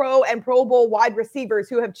all-pro and Pro Bowl wide receivers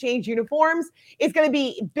who have changed uniforms is going to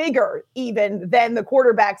be bigger even than the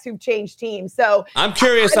quarterbacks who've changed teams. So I'm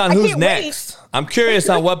curious on who's next. I'm curious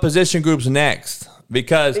on what position group's next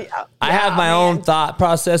because I have my own thought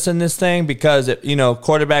process in this thing because,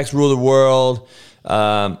 quarterbacks rule the world.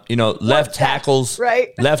 Left tackles,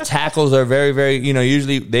 right? Left tackles are very, very,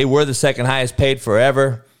 usually they were the second highest paid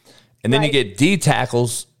forever. And then you get D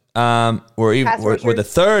tackles, were the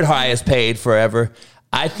third highest paid forever.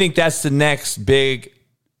 I think that's the next big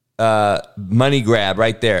money grab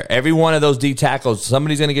right there. Every one of those D tackles,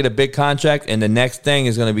 somebody's going to get a big contract, and the next thing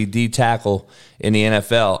is going to be D tackle in the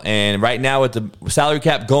NFL. And right now with the salary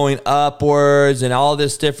cap going upwards and all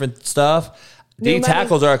this different stuff, D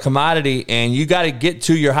tackles are a commodity, and you got to get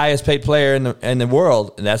to your highest paid player in the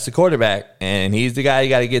world, and that's the quarterback, and he's the guy you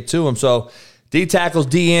got to get to him. So D tackles,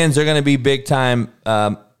 D ends are going to be big time.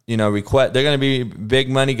 They're going to be big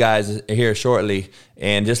money guys here shortly,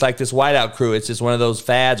 and just like this wideout crew, it's just one of those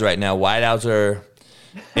fads right now. Wideouts are,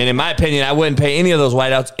 and in my opinion, I wouldn't pay any of those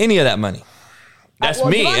wideouts any of that money. That's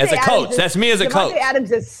me as a coach. That's me as a coach. Davante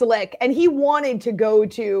Adams is slick, and he wanted to go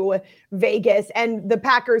to Vegas, and the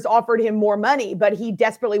Packers offered him more money, but he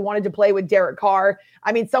desperately wanted to play with Derek Carr.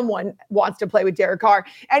 I mean, someone wants to play with Derek Carr,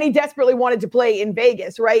 and he desperately wanted to play in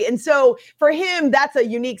Vegas, right? And so for him, that's a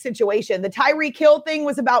unique situation. The Tyreek Hill thing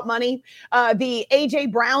was about money. The A.J.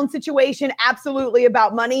 Brown situation, absolutely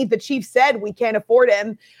about money. The Chiefs said we can't afford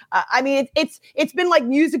him. It's been like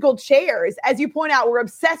musical chairs. As you point out, we're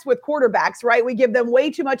obsessed with quarterbacks, right? We give them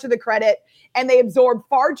way too much of the credit, and they absorb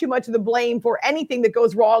far too much of the blame for anything that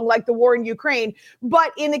goes wrong, like the war in Ukraine.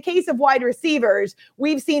 But in the case of wide receivers,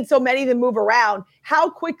 we've seen so many of them move around. How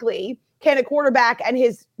quickly can a quarterback and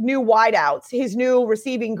his new wideouts, his new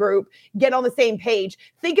receiving group, get on the same page?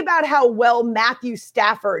 Think about how well Matthew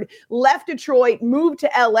Stafford left Detroit, moved to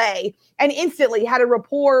LA, and instantly had a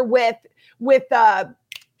rapport with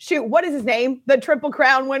shoot, what is his name? The Triple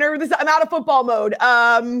Crown winner. I'm out of football mode.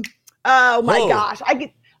 Oh my gosh.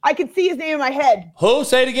 I could see his name in my head. Who?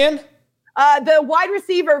 Say it again. The wide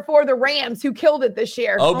receiver for the Rams who killed it this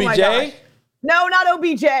year. OBJ? Oh my gosh. No, not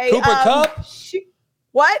OBJ. Cooper Kupp?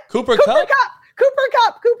 What? Cooper Kupp?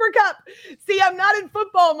 Cooper Kupp. See, I'm not in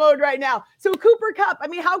football mode right now. So Cooper Kupp, I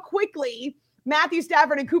mean, how quickly Matthew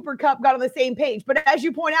Stafford and Cooper Kupp got on the same page. But as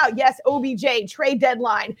you point out, yes, OBJ, trade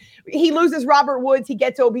deadline. He loses Robert Woods. He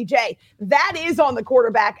gets OBJ. That is on the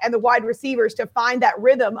quarterback and the wide receivers to find that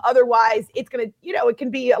rhythm. Otherwise, it's going to, it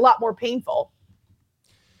can be a lot more painful.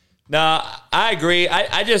 No, I agree.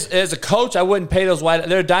 I just, as a coach, I wouldn't pay those wide.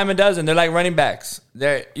 They're a dime a dozen. They're like running backs.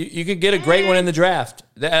 You could get a great one in the draft.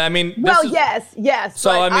 I mean, yes.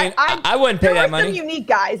 So I wouldn't pay that money. There are some unique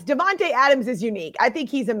guys. Devontae Adams is unique. I think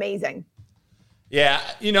he's amazing. Yeah,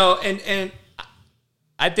 and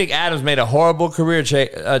I think Adams made a horrible career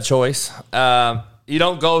choice. You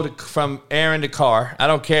don't go from Aaron to Carr. I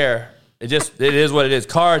don't care. It is what it is.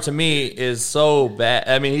 Carr to me is so bad.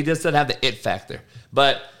 I mean, he just doesn't have the it factor.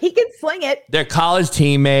 But he can sling it. They're college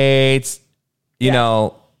teammates. You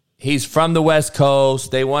know, he's from the West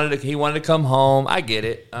Coast. He wanted to come home. I get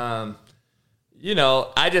it. I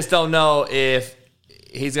just don't know if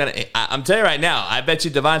he's going to – I'm telling you right now, I bet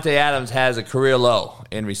you Devontae Adams has a career low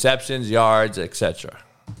in receptions, yards, etc.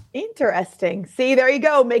 Interesting. See, there you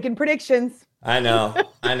go, making predictions. I know.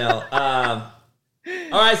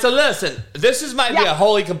 All right, so listen, this might be a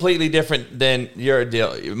wholly completely different than your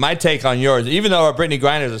deal. My take on yours, even though our Brittany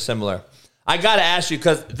Grinders are similar. I got to ask you,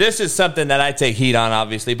 because this is something that I take heat on,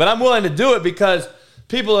 obviously, but I'm willing to do it because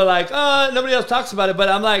people are like, nobody else talks about it. But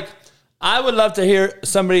I'm like, I would love to hear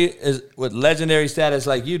somebody with legendary status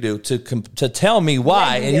like you do to tell me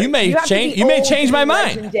why. Legendary. And you may change my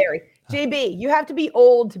mind. Legendary. JB, you have to be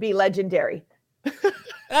old to be legendary.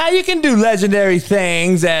 You can do legendary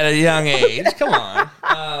things at a young age. Come on.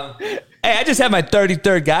 Hey, I just had my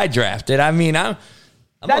 33rd guy drafted. I mean, I'm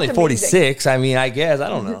only 46. I mean, I guess. I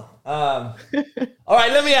don't know. All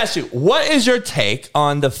right, let me ask you. What is your take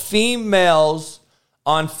on females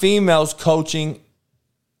coaching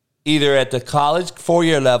either at the college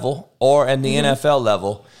 4-year level or at the NFL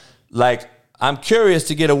level? Like, I'm curious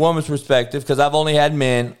to get a woman's perspective because I've only had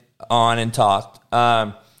men on and talked.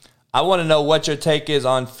 I want to know what your take is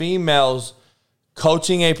on females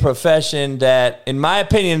coaching a profession that, in my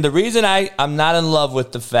opinion, the reason I'm not in love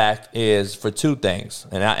with the fact is for two things,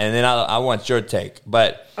 and then I want your take.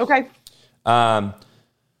 But okay, my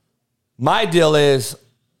deal is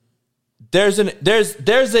there's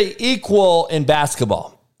a equal in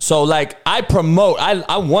basketball. So like I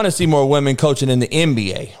want to see more women coaching in the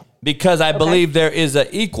NBA because I believe there is an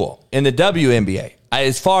equal in the WNBA.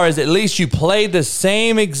 As far as at least you play the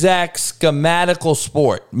same exact schematical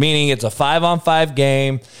sport, meaning it's a 5-on-5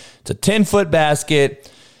 game, it's a 10-foot basket.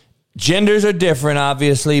 Genders are different,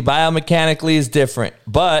 obviously. Biomechanically is different.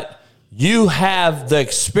 But you have the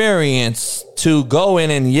experience to go in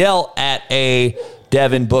and yell at a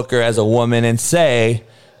Devin Booker as a woman and say,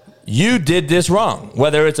 you did this wrong.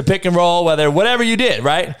 Whether it's a pick and roll, whatever you did,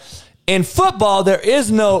 right? In football, there is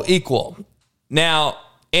no equal. Now,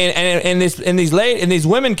 And these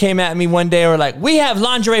women came at me one day and were like, we have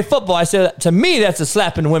lingerie football. I said, to me, that's a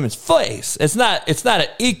slap in the women's face. It's not an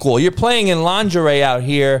equal. You're playing in lingerie out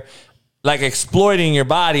here, like exploiting your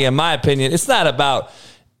body, in my opinion. It's not about,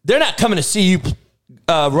 they're not coming to see you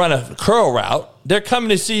run a curl route. They're coming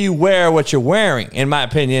to see you wear what you're wearing, in my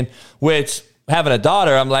opinion, which having a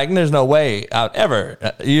daughter, I'm like, there's no way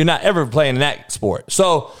you're not ever playing that sport.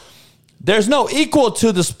 So there's no equal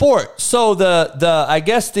to the sport. So I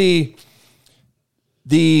guess the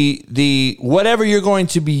whatever you're going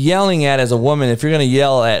to be yelling at as a woman, if you're going to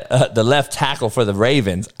yell at the left tackle for the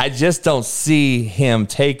Ravens, I just don't see him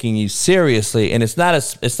taking you seriously. And it's not a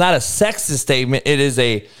sexist statement. It is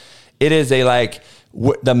a like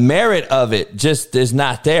the merit of it just is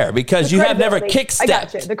not there because you have never kick-stepped. I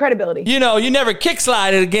got you. The credibility. You never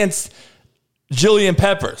kick-slided against Julian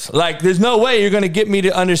Peppers. Like, there's no way you're going to get me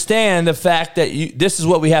to understand the fact that this is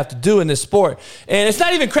what we have to do in this sport. And it's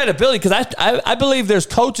not even credibility because I believe there's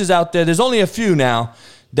coaches out there. There's only a few now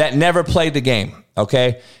that never played the game,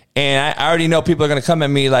 okay? And I already know people are going to come at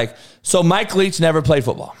me like, so Mike Leach never played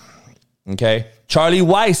football, okay? Charlie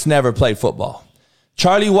Weiss never played football.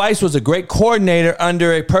 Charlie Weiss was a great coordinator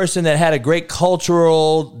under a person that had a great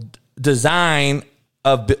cultural design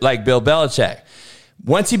of like Bill Belichick.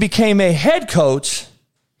 Once he became a head coach,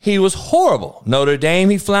 he was horrible. Notre Dame,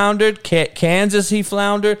 he floundered. Kansas, he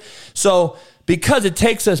floundered. So because it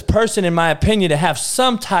takes a person, in my opinion, to have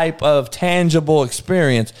some type of tangible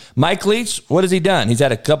experience. Mike Leach, what has he done? He's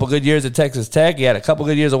had a couple good years at Texas Tech. He had a couple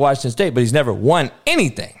good years at Washington State, but he's never won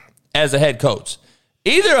anything as a head coach.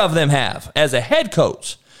 Either of them have as a head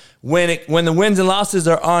coach. When the wins and losses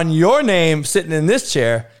are on your name sitting in this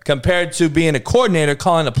chair compared to being a coordinator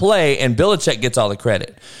calling a play and Belichick gets all the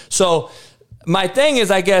credit. So my thing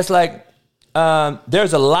is, I guess, like,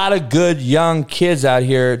 there's a lot of good young kids out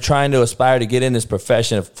here trying to aspire to get in this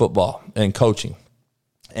profession of football and coaching.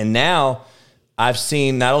 And now I've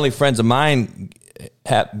seen not only friends of mine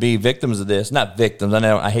be victims of this, not victims,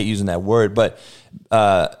 I hate using that word, but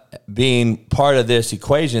being part of this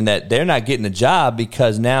equation that they're not getting a job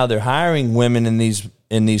because now they're hiring women in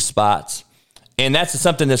these spots. And that's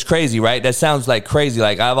something that's crazy, right? That sounds like crazy.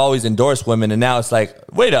 Like, I've always endorsed women, and now it's like,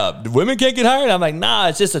 wait up, women can't get hired? I'm like, nah,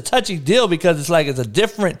 it's just a touchy deal because it's like it's a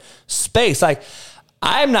different space. Like,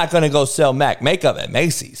 I'm not going to go sell MAC makeup at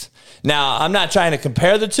Macy's. Now, I'm not trying to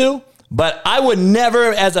compare the two, but I would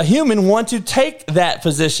never, as a human, want to take that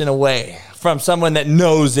position away from someone that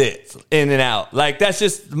knows it in and out. Like, that's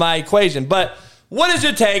just my equation. But what is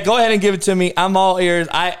your take? Go ahead and give it to me. I'm all ears.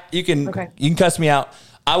 You can cuss me out.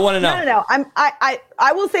 I want to know. No.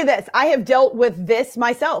 I will say this. I have dealt with this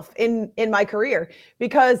myself in my career,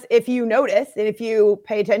 because if you notice and if you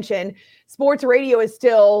pay attention, sports radio is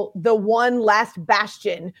still the one last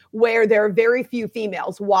bastion where there are very few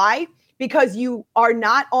females. Why? Because you are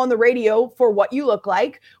not on the radio for what you look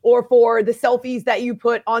like or for the selfies that you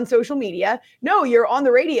put on social media. No, you're on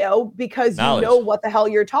the radio because you know what the hell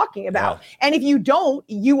you're talking about. Yeah. And if you don't,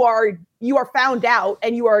 you are found out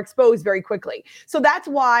and you are exposed very quickly. So that's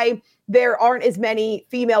why there aren't as many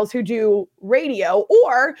females who do radio,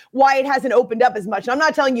 or why it hasn't opened up as much. And I'm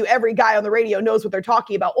not telling you every guy on the radio knows what they're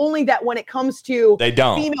talking about, only that when it comes to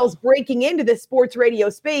females breaking into the sports radio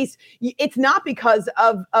space, it's not because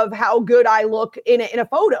of how good I look in a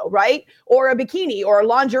photo, right? Or a bikini or a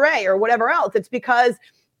lingerie or whatever else. It's because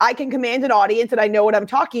I can command an audience and I know what I'm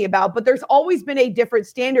talking about, but there's always been a different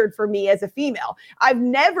standard for me as a female. I've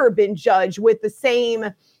never been judged with the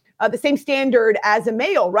same standard as a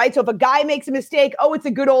male, right? So if a guy makes a mistake, oh, it's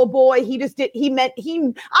a good old boy.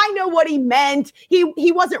 I know what he meant.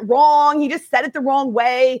 He wasn't wrong. He just said it the wrong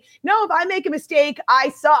way. No, if I make a mistake, I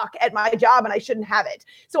suck at my job and I shouldn't have it.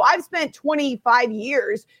 So I've spent 25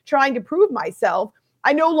 years trying to prove myself.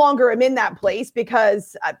 I no longer am in that place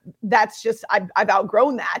because that's just, I've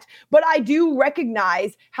outgrown that. But I do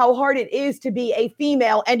recognize how hard it is to be a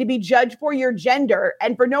female and to be judged for your gender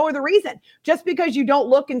and for no other reason, just because you don't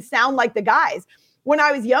look and sound like the guys. When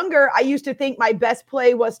I was younger, I used to think my best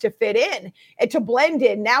play was to fit in and to blend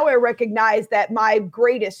in. Now I recognize that my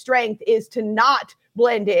greatest strength is to not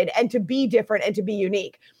blend in and to be different and to be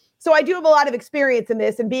unique. So I do have a lot of experience in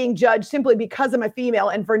this and being judged simply because I'm a female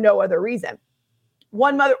and for no other reason.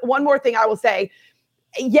 One more thing I will say.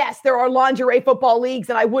 Yes, there are lingerie football leagues,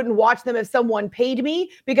 and I wouldn't watch them if someone paid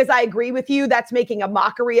me, because I agree with you. That's making a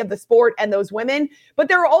mockery of the sport and those women. But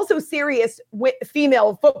there are also serious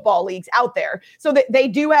female football leagues out there. So they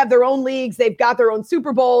do have their own leagues. They've got their own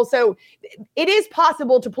Super Bowl. So it is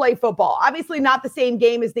possible to play football. Obviously not the same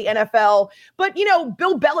game as the NFL. But,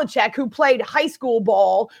 Bill Belichick, who played high school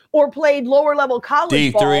ball or played lower level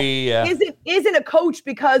college ball, isn't a coach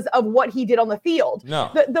because of what he did on the field.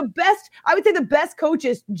 No. I would say the best coaches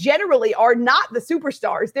generally are not the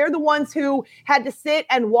superstars. They're the ones who had to sit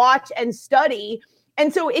and watch and study.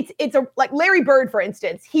 And so it's like Larry Bird, for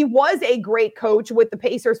instance. He was a great coach with the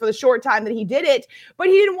Pacers for the short time that he did it, but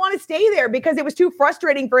he didn't want to stay there because it was too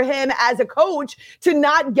frustrating for him as a coach to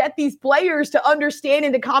not get these players to understand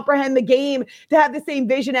and to comprehend the game, to have the same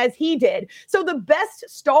vision as he did. So the best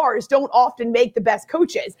stars don't often make the best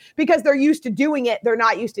coaches because they're used to doing it. They're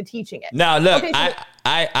not used to teaching it. Now, look, okay, so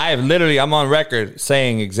I'm on record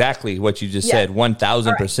saying exactly what you just said,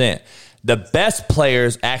 1,000%. Right. The best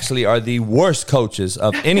players actually are the worst coaches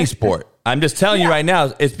of any sport. I'm just telling you right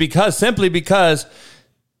now, it's simply because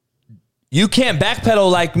you can't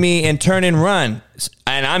backpedal like me and turn and run.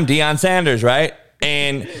 And I'm Deion Sanders, right?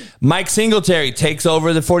 And Mike Singletary takes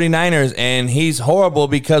over the 49ers, and he's horrible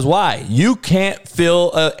because why? You can't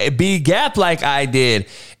fill a B gap like I did.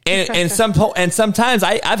 And sometimes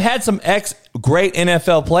I've had some great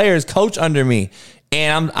NFL players coach under me,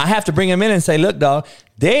 and I have to bring them in and say, look, dog,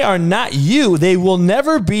 they are not you. They will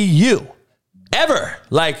never be you. Ever.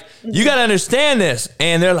 Like, you got to understand this.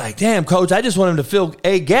 And they're like, damn, coach, I just want him to fill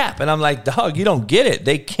a gap. And I'm like, dog, you don't get it.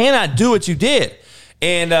 They cannot do what you did.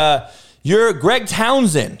 And, you're Greg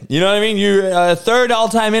Townsend. You know what I mean? You're a third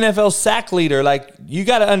all-time NFL sack leader. Like, you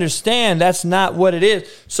got to understand that's not what it is.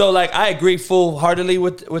 So, like, I agree full-heartedly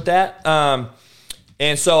with that.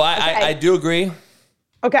 And so I do agree.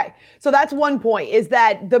 Okay. So that's one point, is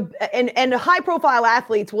that and high profile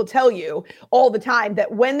athletes will tell you all the time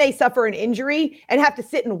that when they suffer an injury and have to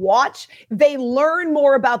sit and watch, they learn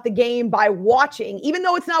more about the game by watching, even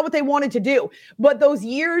though it's not what they wanted to do. But those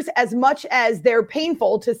years, as much as they're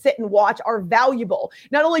painful to sit and watch, are valuable.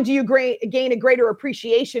 Not only do you gain a greater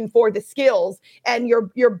appreciation for the skills and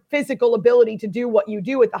your physical ability to do what you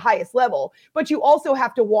do at the highest level, but you also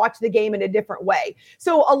have to watch the game in a different way.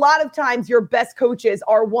 So a lot of times your best coaches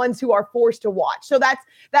are ones who are forced to watch. So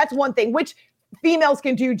that's one thing, which females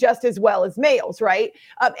can do just as well as males, right?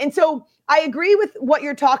 And so I agree with what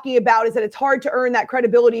you're talking about, is that it's hard to earn that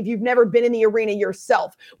credibility if you've never been in the arena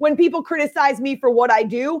yourself. When people criticize me for what I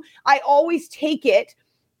do, I always take it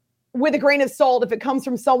with a grain of salt if it comes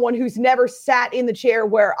from someone who's never sat in the chair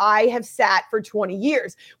where I have sat for 20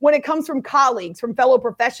 years. When it comes from colleagues, from fellow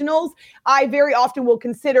professionals, I very often will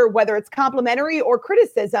consider whether it's complimentary or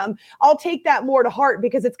criticism. I'll take that more to heart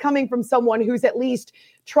because it's coming from someone who's at least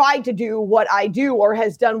tried to do what I do or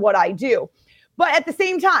has done what I do. But at the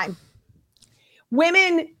same time,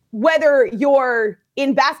 women, whether you're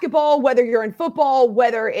in basketball, whether you're in football,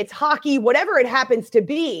 whether it's hockey, whatever it happens to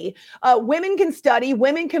be, women can study,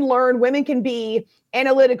 women can learn, women can be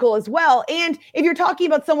analytical as well. And if you're talking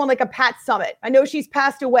about someone like a Pat Summitt, I know she's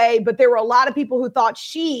passed away, but there were a lot of people who thought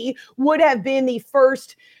she would have been the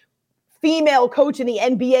first female coach in the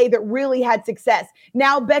NBA that really had success.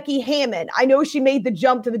 Now Becky Hammon, I know she made the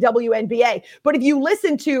jump to the WNBA, but if you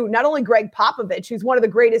listen to not only Greg Popovich, who's one of the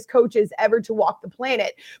greatest coaches ever to walk the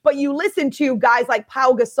planet, but you listen to guys like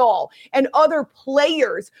Pau Gasol and other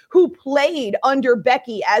players who played under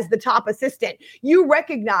Becky as the top assistant, you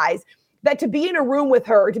recognize that to be in a room with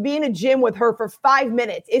her, to be in a gym with her for 5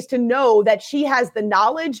 minutes is to know that she has the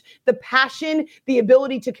knowledge, the passion, the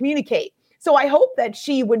ability to communicate. So I hope that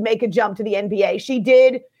she would make a jump to the NBA. She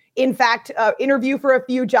did, in fact, interview for a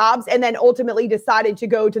few jobs and then ultimately decided to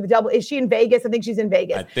go to the Is she in Vegas? I think she's in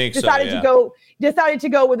Vegas. I think decided to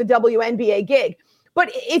go with a WNBA gig. But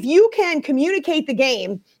if you can communicate the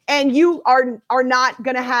game and you are not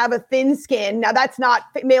going to have a thin skin, now that's not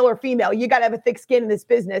male or female. You got to have a thick skin in this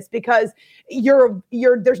business because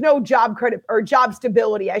there's no job credit or job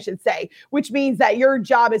stability, I should say, which means that your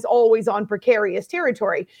job is always on precarious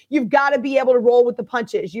territory. You've got to be able to roll with the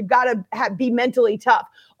punches. You've got to be mentally tough.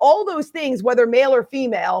 All those things, whether male or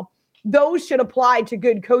female, those should apply to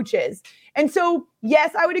good coaches. And so,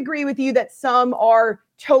 yes, I would agree with you that some are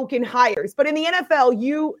token hires. But in the NFL,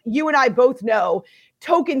 you and I both know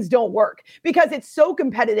tokens don't work because it's so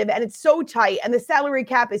competitive and it's so tight and the salary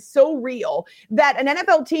cap is so real that an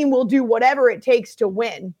NFL team will do whatever it takes to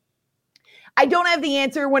win. I don't have the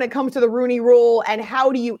answer when it comes to the Rooney Rule and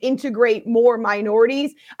how do you integrate more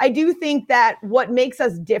minorities. I do think that what makes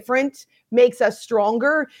us different makes us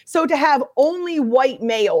stronger. So to have only white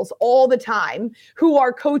males all the time who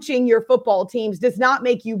are coaching your football teams does not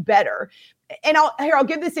make you better. And I'll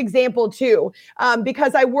give this example too,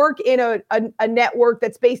 because I work in a network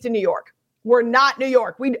that's based in New York. We're not New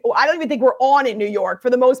York. I don't even think we're on in New York. For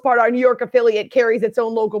the most part, our New York affiliate carries its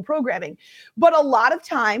own local programming. But a lot of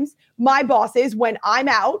times, my bosses, when I'm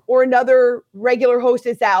out or another regular host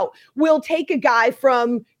is out, will take a guy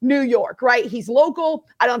from New York, right? He's local.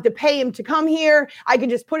 I don't have to pay him to come here. I can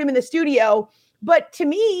just put him in the studio. But to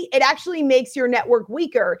me, it actually makes your network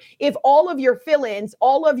weaker if all of your fill-ins,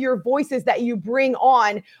 all of your voices that you bring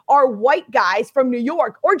on are white guys from New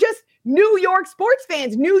York or just New York sports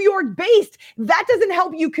fans, New York based. That doesn't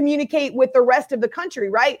help you communicate with the rest of the country,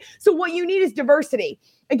 right? So what you need is diversity.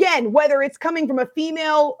 Again, whether it's coming from a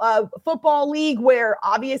female football league where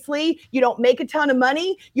obviously you don't make a ton of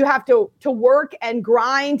money, you have to work and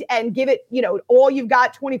grind and give it, all you've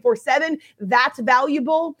got 24/7. That's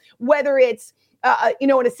valuable. Whether it's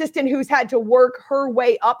an assistant who's had to work her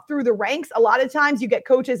way up through the ranks. A lot of times you get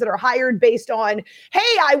coaches that are hired based on, hey,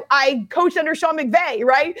 I coached under Sean McVay,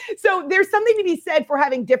 right? So there's something to be said for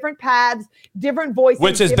having different paths, different voices.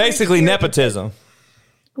 Which is basically nepotism.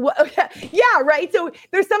 Well, yeah, right. So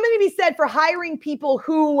there's something to be said for hiring people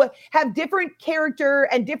who have different character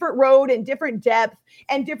and different road and different depth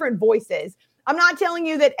and different voices. I'm not telling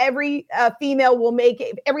you that every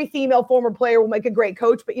every female former player will make a great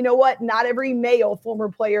coach, but you know what? Not every male former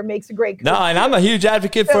player makes a great coach. No, and I'm a huge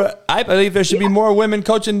advocate for, I believe there should be more women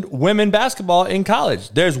coaching women basketball in college.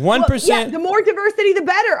 There's 1%. Yeah, the more diversity, the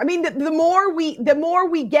better. I mean, the more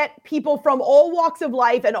we get people from all walks of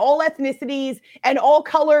life and all ethnicities and all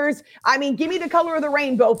colors. I mean, give me the color of the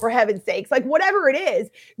rainbow, for heaven's sakes. Like, whatever it is,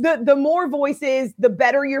 the more voices, the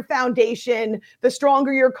better your foundation, the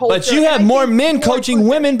stronger your culture. But you have more men coaching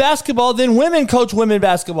women basketball than women coach women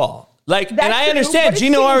basketball. Like, and I understand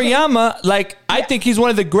Gino Auriemma, I think he's one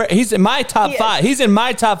of the great, he's in my top 5. He's in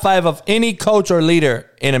my top 5 of any coach or leader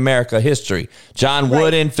in America history. John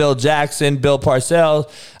Wooden, Phil Jackson, Bill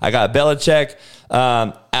Parcells. I got Belichick.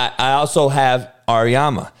 I also have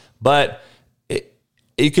Auriemma, but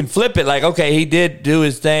you can flip it like, okay, he did do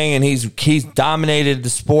his thing and he's dominated the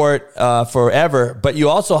sport forever, but you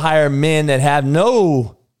also hire men that have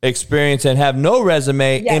no experience and have no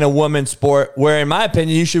resume in a women's sport, where in my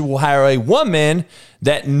opinion you should hire a woman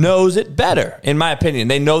that knows it better. In my opinion,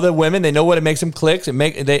 they know the women, they know what it makes them clicks,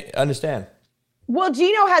 they understand. Well,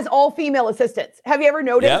 Gino has all female assistants. Have you ever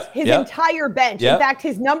noticed his entire bench? In fact,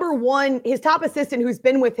 his top assistant, who's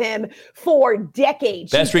been with him for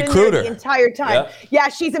decades. Best she's been recruiter there the entire time. Yeah,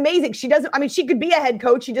 she's amazing. She could be a head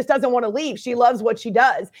coach. She just doesn't want to leave. She loves what she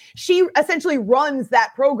does. She essentially runs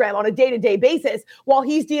that program on a day-to-day basis while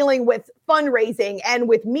he's dealing with fundraising and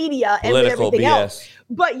with media and with everything else.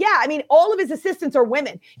 But yeah, I mean, all of his assistants are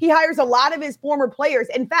women. He hires a lot of his former players.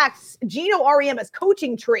 In fact, Gino Auriemma's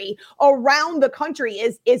coaching tree around the country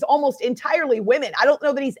is almost entirely women. I don't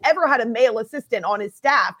know that he's ever had a male assistant on his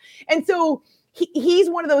staff. And so he's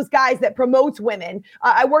one of those guys that promotes women.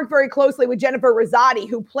 I worked very closely with Jennifer Rosati,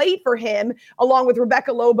 who played for him along with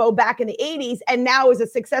Rebecca Lobo back in the 80s, and now is a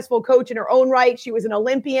successful coach in her own right. She was an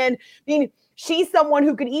Olympian. I mean, she's someone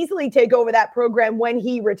who could easily take over that program when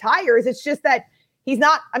he retires. It's just that he's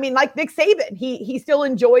not, I mean, like Nick Saban, he still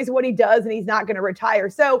enjoys what he does and he's not going to retire.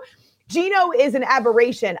 So Gino is an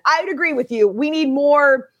aberration. I would agree with you. We need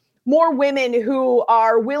more women who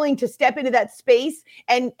are willing to step into that space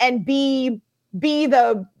and be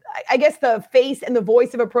the, I guess, the face and the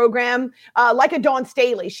voice of a program, like a Dawn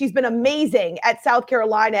Staley. She's been amazing at South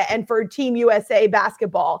Carolina and for Team USA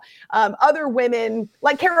basketball. Other women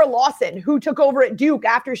like Kara Lawson, who took over at Duke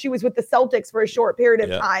after she was with the Celtics for a short period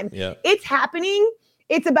of time. It's happening.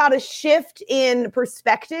 It's about a shift in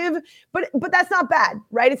perspective, but that's not bad,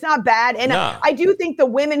 right? It's not bad. And I do think the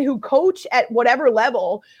women who coach at whatever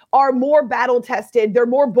level are more battle tested. They're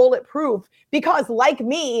more bulletproof because, like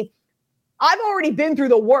me, I've already been through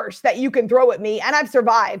the worst that you can throw at me, and I've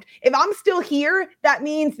survived. If I'm still here, that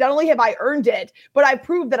means not only have I earned it, but I've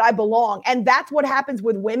proved that I belong. And that's what happens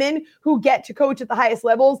with women who get to coach at the highest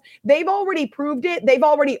levels. They've already proved it. They've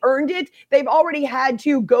already earned it. They've already had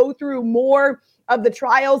to go through more of the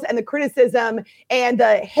trials and the criticism and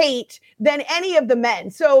the hate than any of the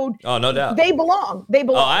men. So no doubt. They belong. They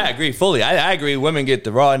belong. Oh, I agree fully. I agree. Women get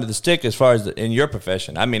the raw end of the stick as far as in your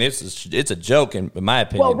profession. I mean, it's a joke in my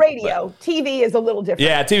opinion. Well, radio, TV is a little different.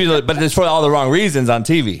 Yeah, TV, but it's for all the wrong reasons on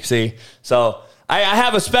TV. See, so I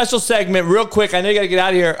have a special segment real quick. I know you got to get out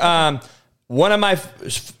of here. One of my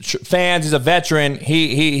fans is a veteran.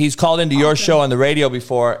 He's called into your show on the radio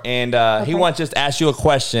before, and he wants just to ask you a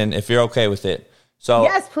question if you're okay with it. So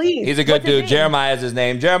yes, please. He's a good dude. Jeremiah is his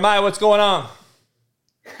name. Jeremiah, what's going on?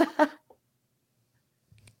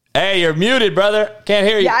 Hey, you're muted, brother. Can't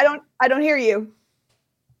hear you. Yeah, I don't hear you.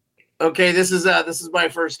 Okay, this is my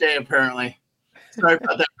first day apparently. Sorry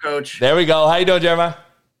about that, Coach. There we go. How you doing, Jeremiah?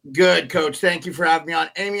 Good, Coach. Thank you for having me on.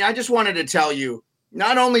 Amy, I just wanted to tell you,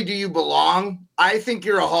 not only do you belong, I think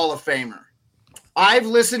you're a Hall of Famer. I've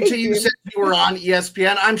listened to you since you were on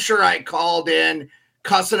ESPN. I'm sure I called in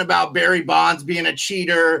cussing about Barry Bonds being a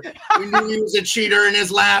cheater. We knew he was a cheater, and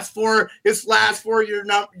his last four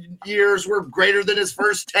years were greater than his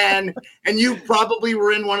first 10. And you probably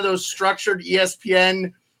were in one of those structured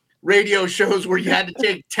ESPN radio shows where you had to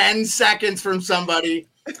take 10 seconds from somebody.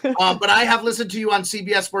 But I have listened to you on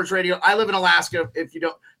CBS Sports Radio. I live in Alaska, if you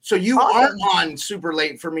don't. So you aren't on super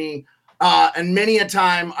late for me. And many a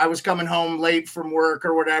time I was coming home late from work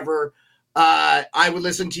or whatever. I would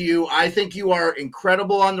listen to you. I think you are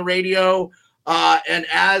incredible on the radio. And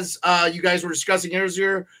as you guys were discussing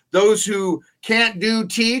earlier, those who can't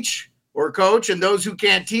teach or coach, and those who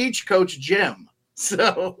can't teach, Coach Jim.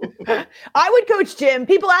 So I would coach gym.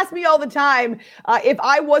 People ask me all the time, if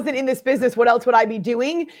I wasn't in this business, what else would I be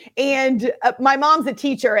doing? And my mom's a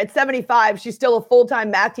teacher at 75. She's still a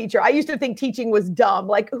full-time math teacher. I used to think teaching was dumb.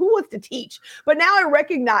 Like, who wants to teach? But now I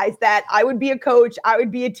recognize that I would be a coach. I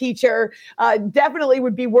would be a teacher. Definitely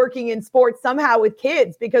would be working in sports somehow with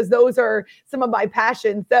kids because those are some of my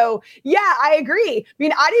passions. So yeah, I agree. I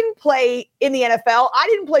mean, I didn't play in the NFL. I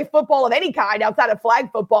didn't play football of any kind outside of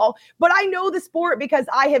flag football, but I know the sport because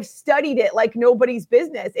I have studied it like nobody's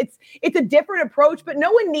business. It's a different approach, but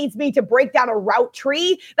no one needs me to break down a route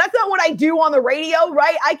tree. That's not what I do on the radio,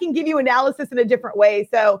 right? I can give you analysis in a different way.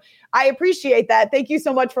 So I appreciate that. Thank you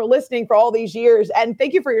so much for listening for all these years. And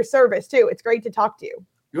thank you for your service too. It's great to talk to you.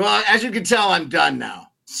 Well, as you can tell, I'm done now.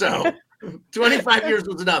 So 25 years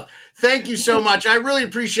was enough. Thank you so much. I really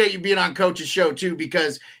appreciate you being on Coach's show too,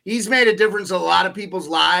 because he's made a difference in a lot of people's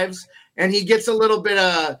lives. And he gets a little bit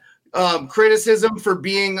of criticism for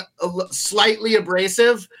being slightly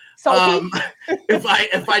abrasive.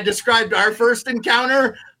 If I described our first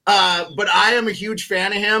encounter, but I am a huge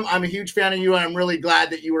fan of him. I'm a huge fan of you, and I'm really glad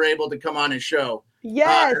that you were able to come on his show.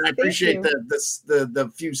 Yes, and I appreciate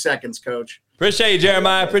the few seconds, Coach. Appreciate you,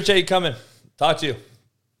 Jeremiah. Appreciate you coming. Talk to you.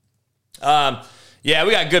 Yeah,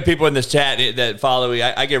 we got good people in this chat that follow me.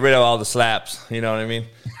 I get rid of all the slaps. You know what I mean?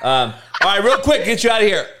 All right, real quick, get you out of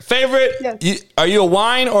here. Favorite? Yes. Are you a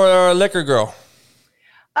wine or a liquor girl?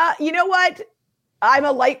 You know what? I'm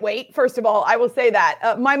a lightweight, first of all. I will say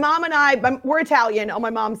that. My mom and I, we're Italian on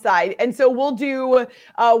my mom's side. And so we'll do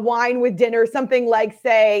wine with dinner, something like,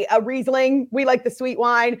 say, a Riesling. We like the sweet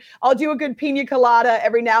wine. I'll do a good pina colada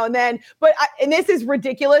every now and then. And this is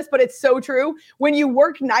ridiculous, but it's so true. When you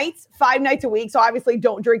work nights, 5 nights a week, so obviously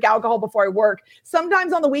don't drink alcohol before I work.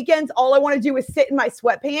 Sometimes on the weekends, all I want to do is sit in my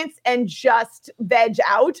sweatpants and just veg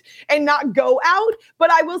out and not go out.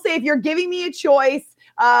 But I will say, if you're giving me a choice,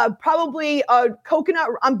 probably a coconut.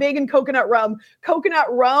 I'm big in coconut rum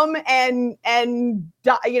and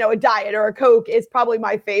a diet or a Coke is probably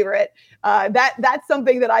my favorite. That's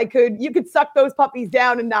something that you could suck those puppies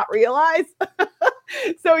down and not realize.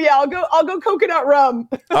 So yeah, I'll go coconut rum.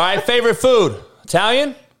 All right. Favorite food?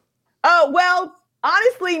 Italian? Oh, well,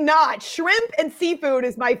 honestly not. Shrimp and seafood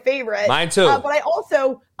is my favorite. Mine too. But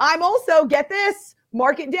I'm also, get this,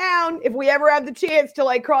 mark it down. If we ever have the chance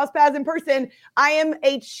to cross paths in person, I am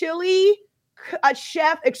a chili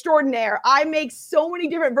chef extraordinaire. I make so many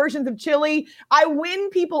different versions of chili. I win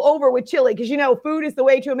people over with chili because, food is the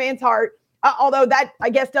way to a man's heart. Although that, I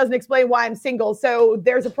guess, doesn't explain why I'm single. So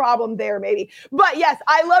there's a problem there maybe. But yes,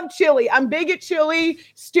 I love chili. I'm big at chili,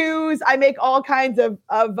 stews. I make all kinds of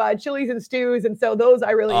chilies and stews. And so those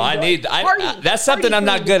I really enjoy. That's something I'm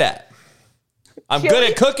not good at. I'm good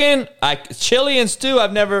at cooking. Chili and stew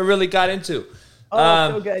I've never really got into.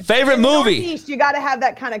 So good. Favorite movie? Northeast, you got to have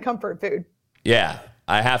that kind of comfort food. Yeah,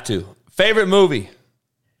 I have to. Favorite movie?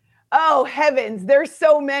 Oh, heavens. There's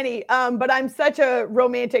so many. But I'm such a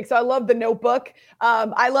romantic, so I love The Notebook.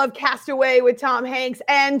 I love Castaway with Tom Hanks.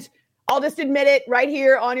 And I'll just admit it right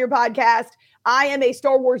here on your podcast, I am a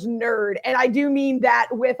Star Wars nerd. And I do mean that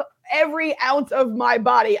with every ounce of my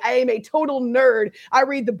body. I am a total nerd. I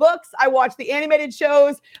read the books. I watch the animated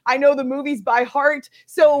shows. I know the movies by heart.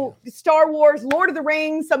 So Star Wars, Lord of the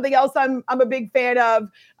Rings, something else I'm a big fan of.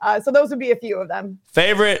 So those would be a few of them.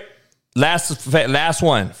 Favorite, last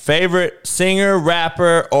one. Favorite singer,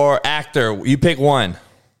 rapper, or actor? You pick one.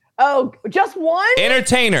 Oh, just one?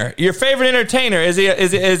 Entertainer. Your favorite entertainer. Is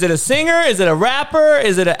it a singer? Is it a rapper?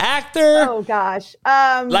 Is it an actor? Oh, gosh.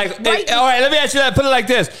 All right, let me ask you that. Put it like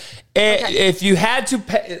this. Okay. If you had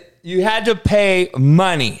to pay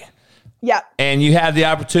money. Yeah. And you have the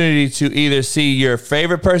opportunity to either see your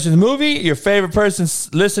favorite person's movie, your favorite person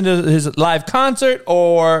listen to his live concert,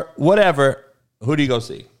 or whatever, who do you go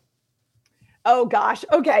see? Oh, gosh.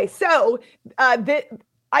 Okay. So,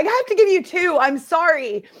 I have to give you two. I'm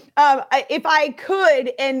sorry. If I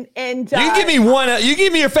could, and you can give me one. You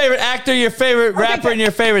give me your favorite actor, your favorite rapper, and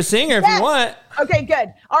your favorite singer if you want. Okay,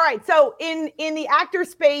 good. All right. So in the actor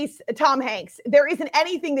space, Tom Hanks, there isn't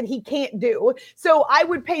anything that he can't do. So I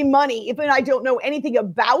would pay money if I don't know anything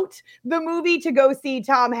about the movie to go see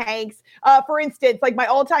Tom Hanks. For instance, my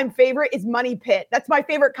all-time favorite is Money Pit. That's my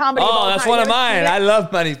favorite comedy. Oh, that's one of mine. I love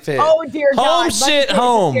Money Pit. Oh dear God. Home shit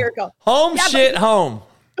home. Home shit home.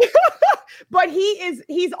 But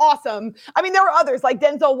he's awesome. I mean, there are others like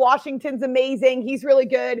Denzel Washington's amazing. He's really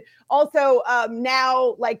good. Also,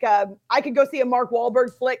 now I could go see a Mark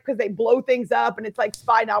Wahlberg flick because they blow things up and it's like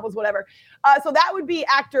spy novels, whatever. So that would be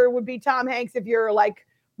actor would be Tom Hanks if you're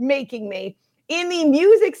making me. In the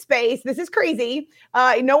music space, this is crazy.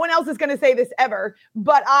 No one else is going to say this ever,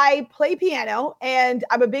 but I play piano and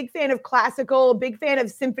I'm a big fan of classical, big fan of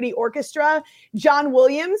symphony orchestra. John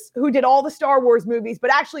Williams, who did all the Star Wars movies, but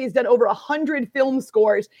actually has done over 100 film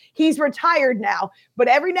scores. He's retired now, but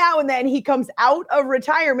every now and then he comes out of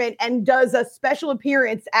retirement and does a special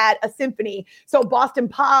appearance at a symphony. So Boston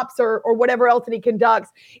Pops or whatever else that he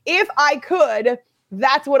conducts. If I could,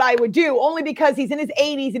 that's what I would do, only because he's in his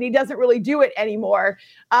 80s and he doesn't really do it anymore.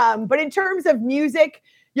 But in terms of music,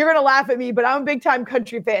 you're going to laugh at me, but I'm a big time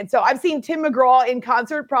country fan. So I've seen Tim McGraw in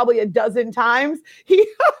concert probably a dozen times.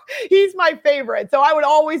 He's my favorite. So I would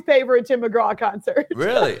always pay for a Tim McGraw concert.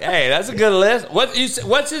 Really? Hey, that's a good list.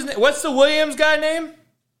 What's the Williams guy name?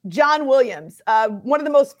 John Williams, one of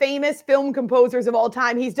the most famous film composers of all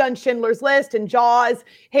time. He's done Schindler's List and Jaws,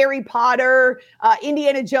 Harry Potter,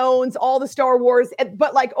 Indiana Jones, all the Star Wars,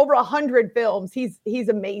 but like over 100 films. He's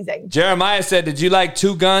amazing. Jeremiah said, did you like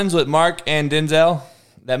Two Guns with Mark and Denzel?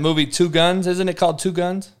 That movie Two Guns, isn't it called Two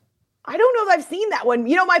Guns? I don't know if I've seen that one.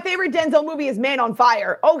 You know, my favorite Denzel movie is Man on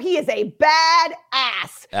Fire. Oh, he is a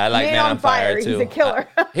badass. I like Man on Fire too. He's a killer.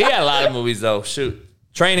 He had a lot of movies though. Shoot.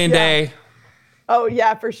 Training Day. Oh,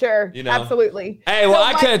 yeah, for sure. You know? Absolutely. Hey, well,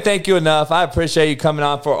 I couldn't thank you enough. I appreciate you coming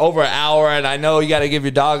on for over an hour, and I know you got to give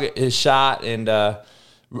your dog his shot. And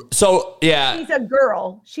so, yeah. She's a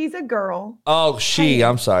girl. She's a girl. Oh, Penny.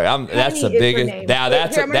 I'm sorry. That's the biggest. Now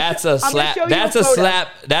that's a slap.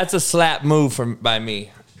 That's a slap move by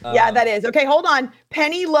me. Yeah, that is. Okay, hold on.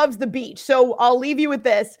 Penny loves the beach. So I'll leave you with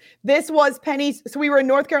this. This was Penny's. So we were in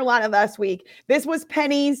North Carolina last week. This was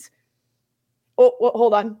Penny's. Oh,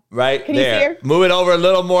 hold on. Right Can there. you see her? Move it over a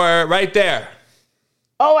little more. Right there.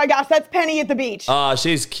 Oh my gosh, that's Penny at the beach. Oh,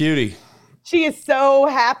 she's cutie. She is so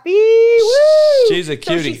happy. Woo! She's a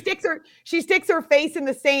cutie. So she sticks her face in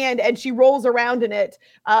the sand and she rolls around in it.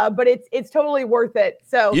 But it's totally worth it.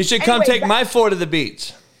 So you should come take my four to the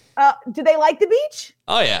beach. Do they like the beach?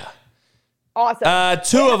 Oh yeah. Awesome.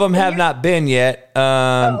 Two of them have not been yet.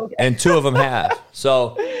 Okay. And two of them have.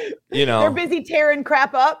 So, you know. They're busy tearing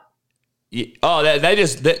crap up. Oh,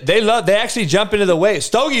 they actually jump into the wave.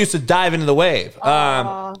 Stogie used to dive into the wave.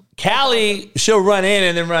 Callie, she'll run in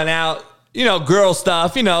and then run out. You know, girl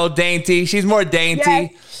stuff. You know, dainty. She's more dainty.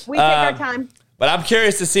 Yes, we take our time. But I'm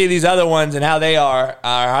curious to see these other ones and how they are,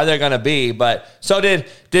 how they're gonna be. But so did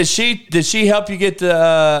she help you get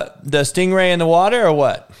the stingray in the water or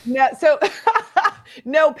what? Yeah. So.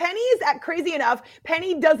 No, Penny is crazy enough.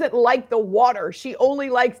 Penny doesn't like the water. She only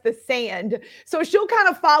likes the sand. So she'll kind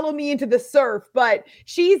of follow me into the surf, but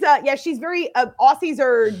she's very,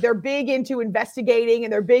 Aussies they're big into investigating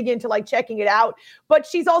and they're big into like checking it out, but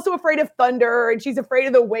she's also afraid of thunder and she's afraid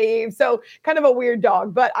of the waves. So kind of a weird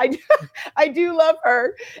dog, but I do love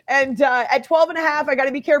her. And at 12 and a half, I got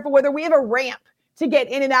to be careful whether we have a ramp to get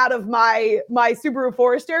in and out of my Subaru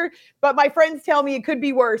Forester. But my friends tell me it could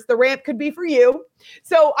be worse. The ramp could be for you.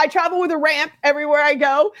 So I travel with a ramp everywhere I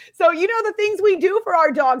go. So you know the things we do for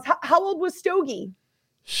our dogs. How old was Stogie?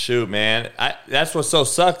 Shoot, man. That's what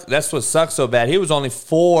sucks so bad. He was only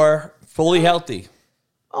 4, fully healthy.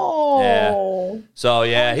 Oh. Yeah. So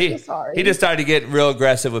yeah, he just started to get real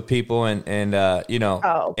aggressive with people and you know.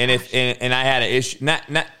 Oh, and I had an issue. Not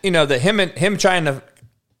you know, him trying to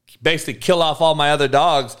basically kill off all my other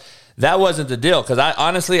dogs. That wasn't the deal, because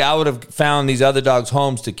I would have found these other dogs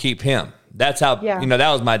homes to keep him. That's how you know,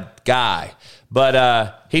 that was my guy.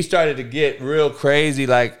 But he started to get real crazy,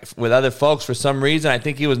 like with other folks for some reason. I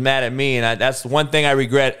think he was mad at me, and that's the one thing I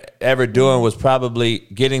regret ever doing was probably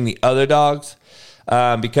getting the other dogs,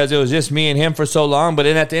 because it was just me and him for so long. But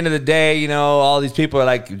then at the end of the day, you know, all these people are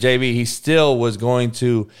like, JB, he still was going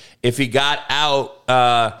to, if he got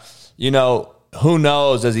out, you know, who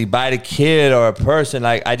knows, does he bite a kid or a person?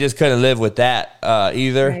 Like, I just couldn't live with that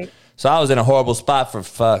either. Right. So I was in a horrible spot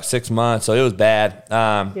for 6 months. So it was bad.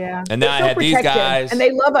 And then I had these guys. And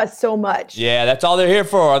they love us so much. Yeah, that's all they're here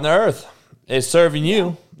for on the earth, is serving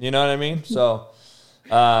you. You know what I mean? So,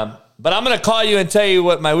 but I'm going to call you and tell you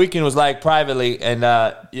what my weekend was like privately. And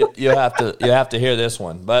you'll have to hear this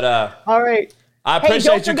one. But all right. I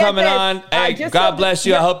appreciate you coming on. Hey, God bless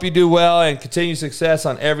you. I hope you do well and continue success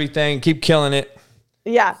on everything. Keep killing it.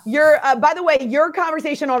 Yeah. By the way, your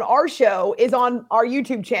conversation on our show is on our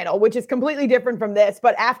YouTube channel, which is completely different from this,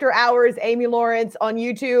 but After Hours, Amy Lawrence on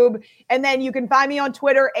YouTube. And then you can find me on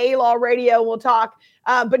Twitter, A-Law Radio. We'll talk.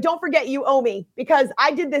 But don't forget, you owe me, because I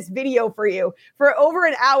did this video for you for over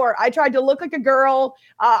an hour. I tried to look like a girl.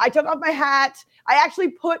 I took off my hat. I actually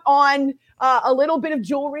put on a little bit of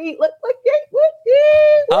jewelry.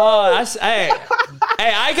 Hey,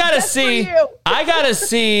 I gotta see. I gotta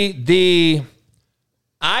see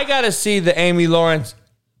I got to see the Amy Lawrence,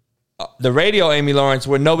 the radio Amy Lawrence,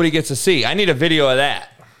 where nobody gets to see. I need a video of that.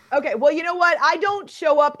 Okay, well, you know what? I don't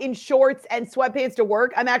show up in shorts and sweatpants to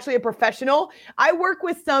work. I'm actually a professional. I work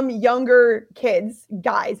with some younger kids,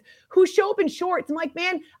 guys, who show up in shorts. I'm like,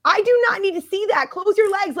 man, I do not need to see that. Close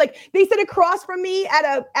your legs. Like, they sit across from me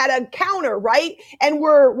at a counter, right? And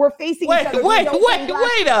we're facing each other. Wait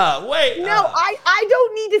up. No, I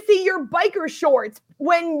don't need to see your biker shorts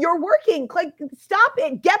when you're working. Like, stop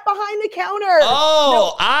it. Get behind the counter.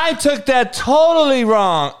 Oh, no. I took that totally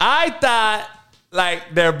wrong. I thought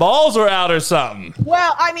like their balls were out or something.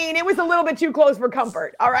 Well, I mean, it was a little bit too close for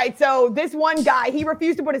comfort. All right. So this one guy, he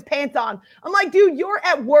refused to put his pants on. I'm like, dude, you're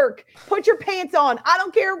at work. Put your pants on. I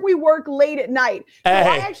don't care if we work late at night. So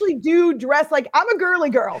I actually do dress like, I'm a girly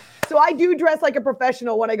girl. So I do dress like a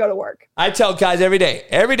professional when I go to work. I tell guys every day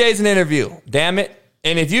is an interview. Damn it.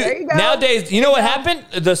 And if you nowadays, you know what happened?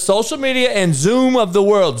 The social media and Zoom of the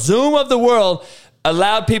world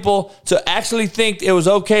allowed people to actually think it was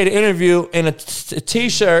okay to interview in a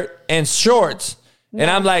t-shirt and shorts. No.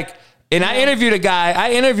 And I'm like, and I interviewed a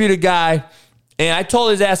guy and I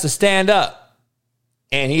told his ass to stand up.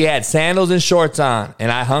 And he had sandals and shorts on.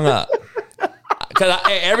 And I hung up. Because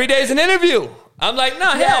every day's an interview. I'm like,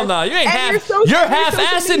 no, hell no. You ain't you're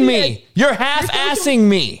half-assing me. You're half-assing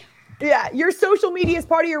me. Yeah, your social media is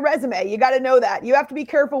part of your resume. You got to know that. You have to be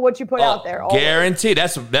careful what you put out there. Guaranteed.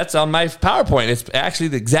 That's on my PowerPoint. It's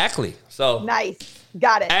actually exactly. So nice.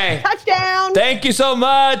 Got it. Hey, touchdown. Thank you so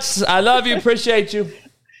much. I love you. Appreciate you.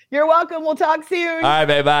 You're welcome. We'll talk soon. All right,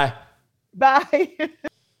 babe. Bye. Bye.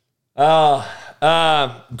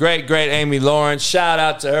 Great Amy Lawrence. Shout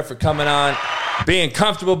out to her for coming on, being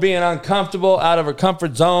comfortable, being uncomfortable, out of her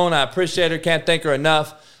comfort zone. I appreciate her. Can't thank her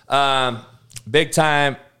enough. Big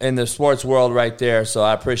time in the sports world right there, so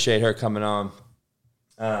I appreciate her coming on.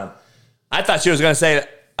 I thought she was going to say,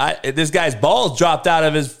 this guy's balls dropped out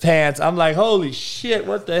of his pants. I'm like, holy shit,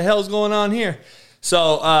 what the hell's going on here?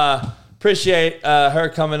 So appreciate her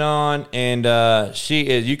coming on, and she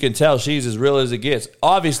is, you can tell she's as real as it gets,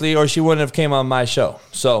 obviously, or she wouldn't have came on my show.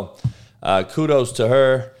 So kudos to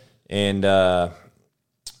her and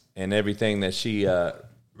everything that she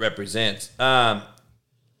represents.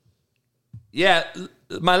 Yeah,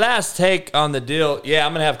 my last take on the deal, I'm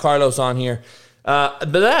going to have Carlos on here. The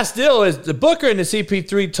last deal is the Booker and the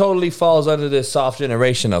CP3 totally falls under this soft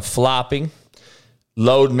generation of flopping,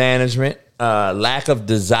 load management, lack of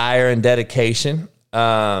desire and dedication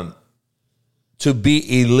to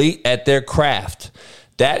be elite at their craft.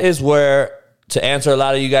 That is where, to answer a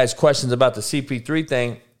lot of you guys' questions about the CP3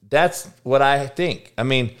 thing, that's what I think. I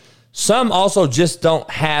mean, some also just don't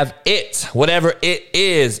have it, whatever it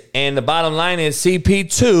is. And the bottom line is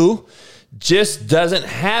CP2 just doesn't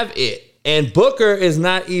have it. And Booker is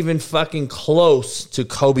not even fucking close to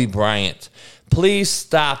Kobe Bryant. Please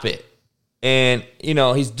stop it. And, you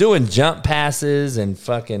know, he's doing jump passes and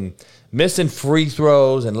fucking missing free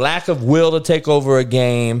throws and lack of will to take over a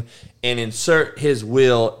game and insert his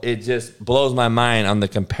will. It just blows my mind on the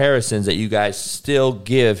comparisons that you guys still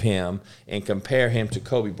give him and compare him to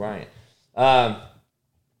Kobe Bryant. But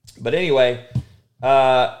anyway,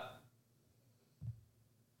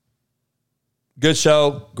 good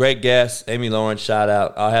show, great guest, Amy Lawrence, shout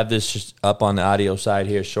out. I'll have this up on the audio side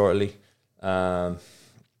here shortly,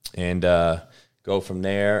 and go from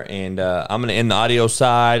there. And I'm going to end the audio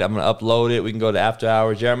side. I'm going to upload it. We can go to after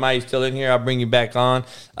hours. Jeremiah, you still in here? I'll bring you back on.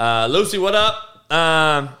 Lucy, what up?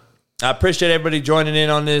 I appreciate everybody joining in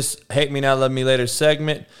on this Hate Me Now, Love Me Later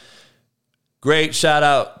segment. Great shout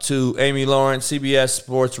out to Amy Lawrence, CBS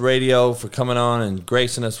Sports Radio, for coming on and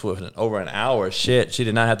gracing us with over an hour. Shit, she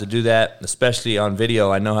did not have to do that, especially on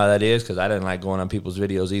video. I know how that is because I didn't like going on people's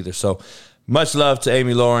videos either. So much love to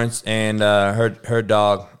Amy Lawrence and her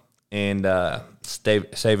dog and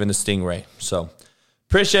saving the Stingray. So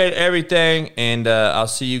appreciate everything, and I'll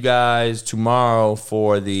see you guys tomorrow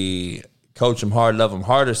for the Coach 'em Hard, Love 'em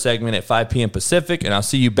Harder segment at 5 p.m. Pacific, and I'll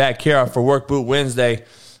see you back here for Work Boot Wednesday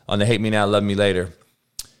on the Hate Me Now, Love Me Later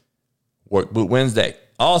Work Boot Wednesday.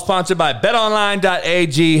 All sponsored by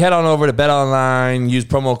betonline.ag. Head on over to BetOnline. Use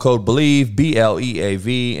promo code BLEAV,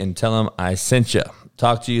 BLEAV, and tell them I sent you.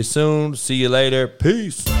 Talk to you soon. See you later.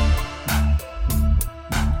 Peace.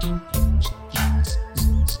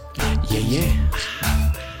 Yeah.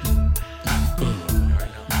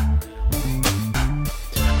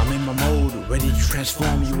 I'm in my mode, ready to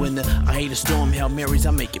transform you into I hate a storm, Hail Marys,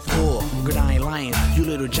 I make it pour. Good, I ain't lying, you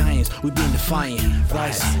little giants, we been defiant.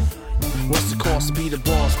 Rise, What's the cost? Speed of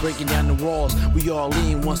balls, breaking down the walls. We all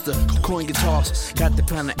lean once the coin gets tossed. Got the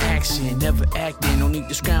plan of action, never acting. No need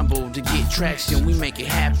to scramble to get traction. We make it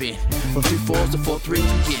happen. From 3-4s to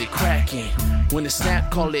 4-3s, we get it cracking. When the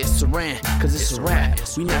snap, call it Saran, cause it's a rap.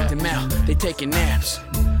 We knock them out, they taking naps.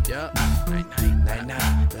 Yup,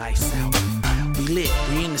 night, lights out. We lit,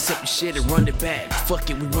 we intercept the shit and run it back. Fuck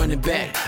it, we run it back.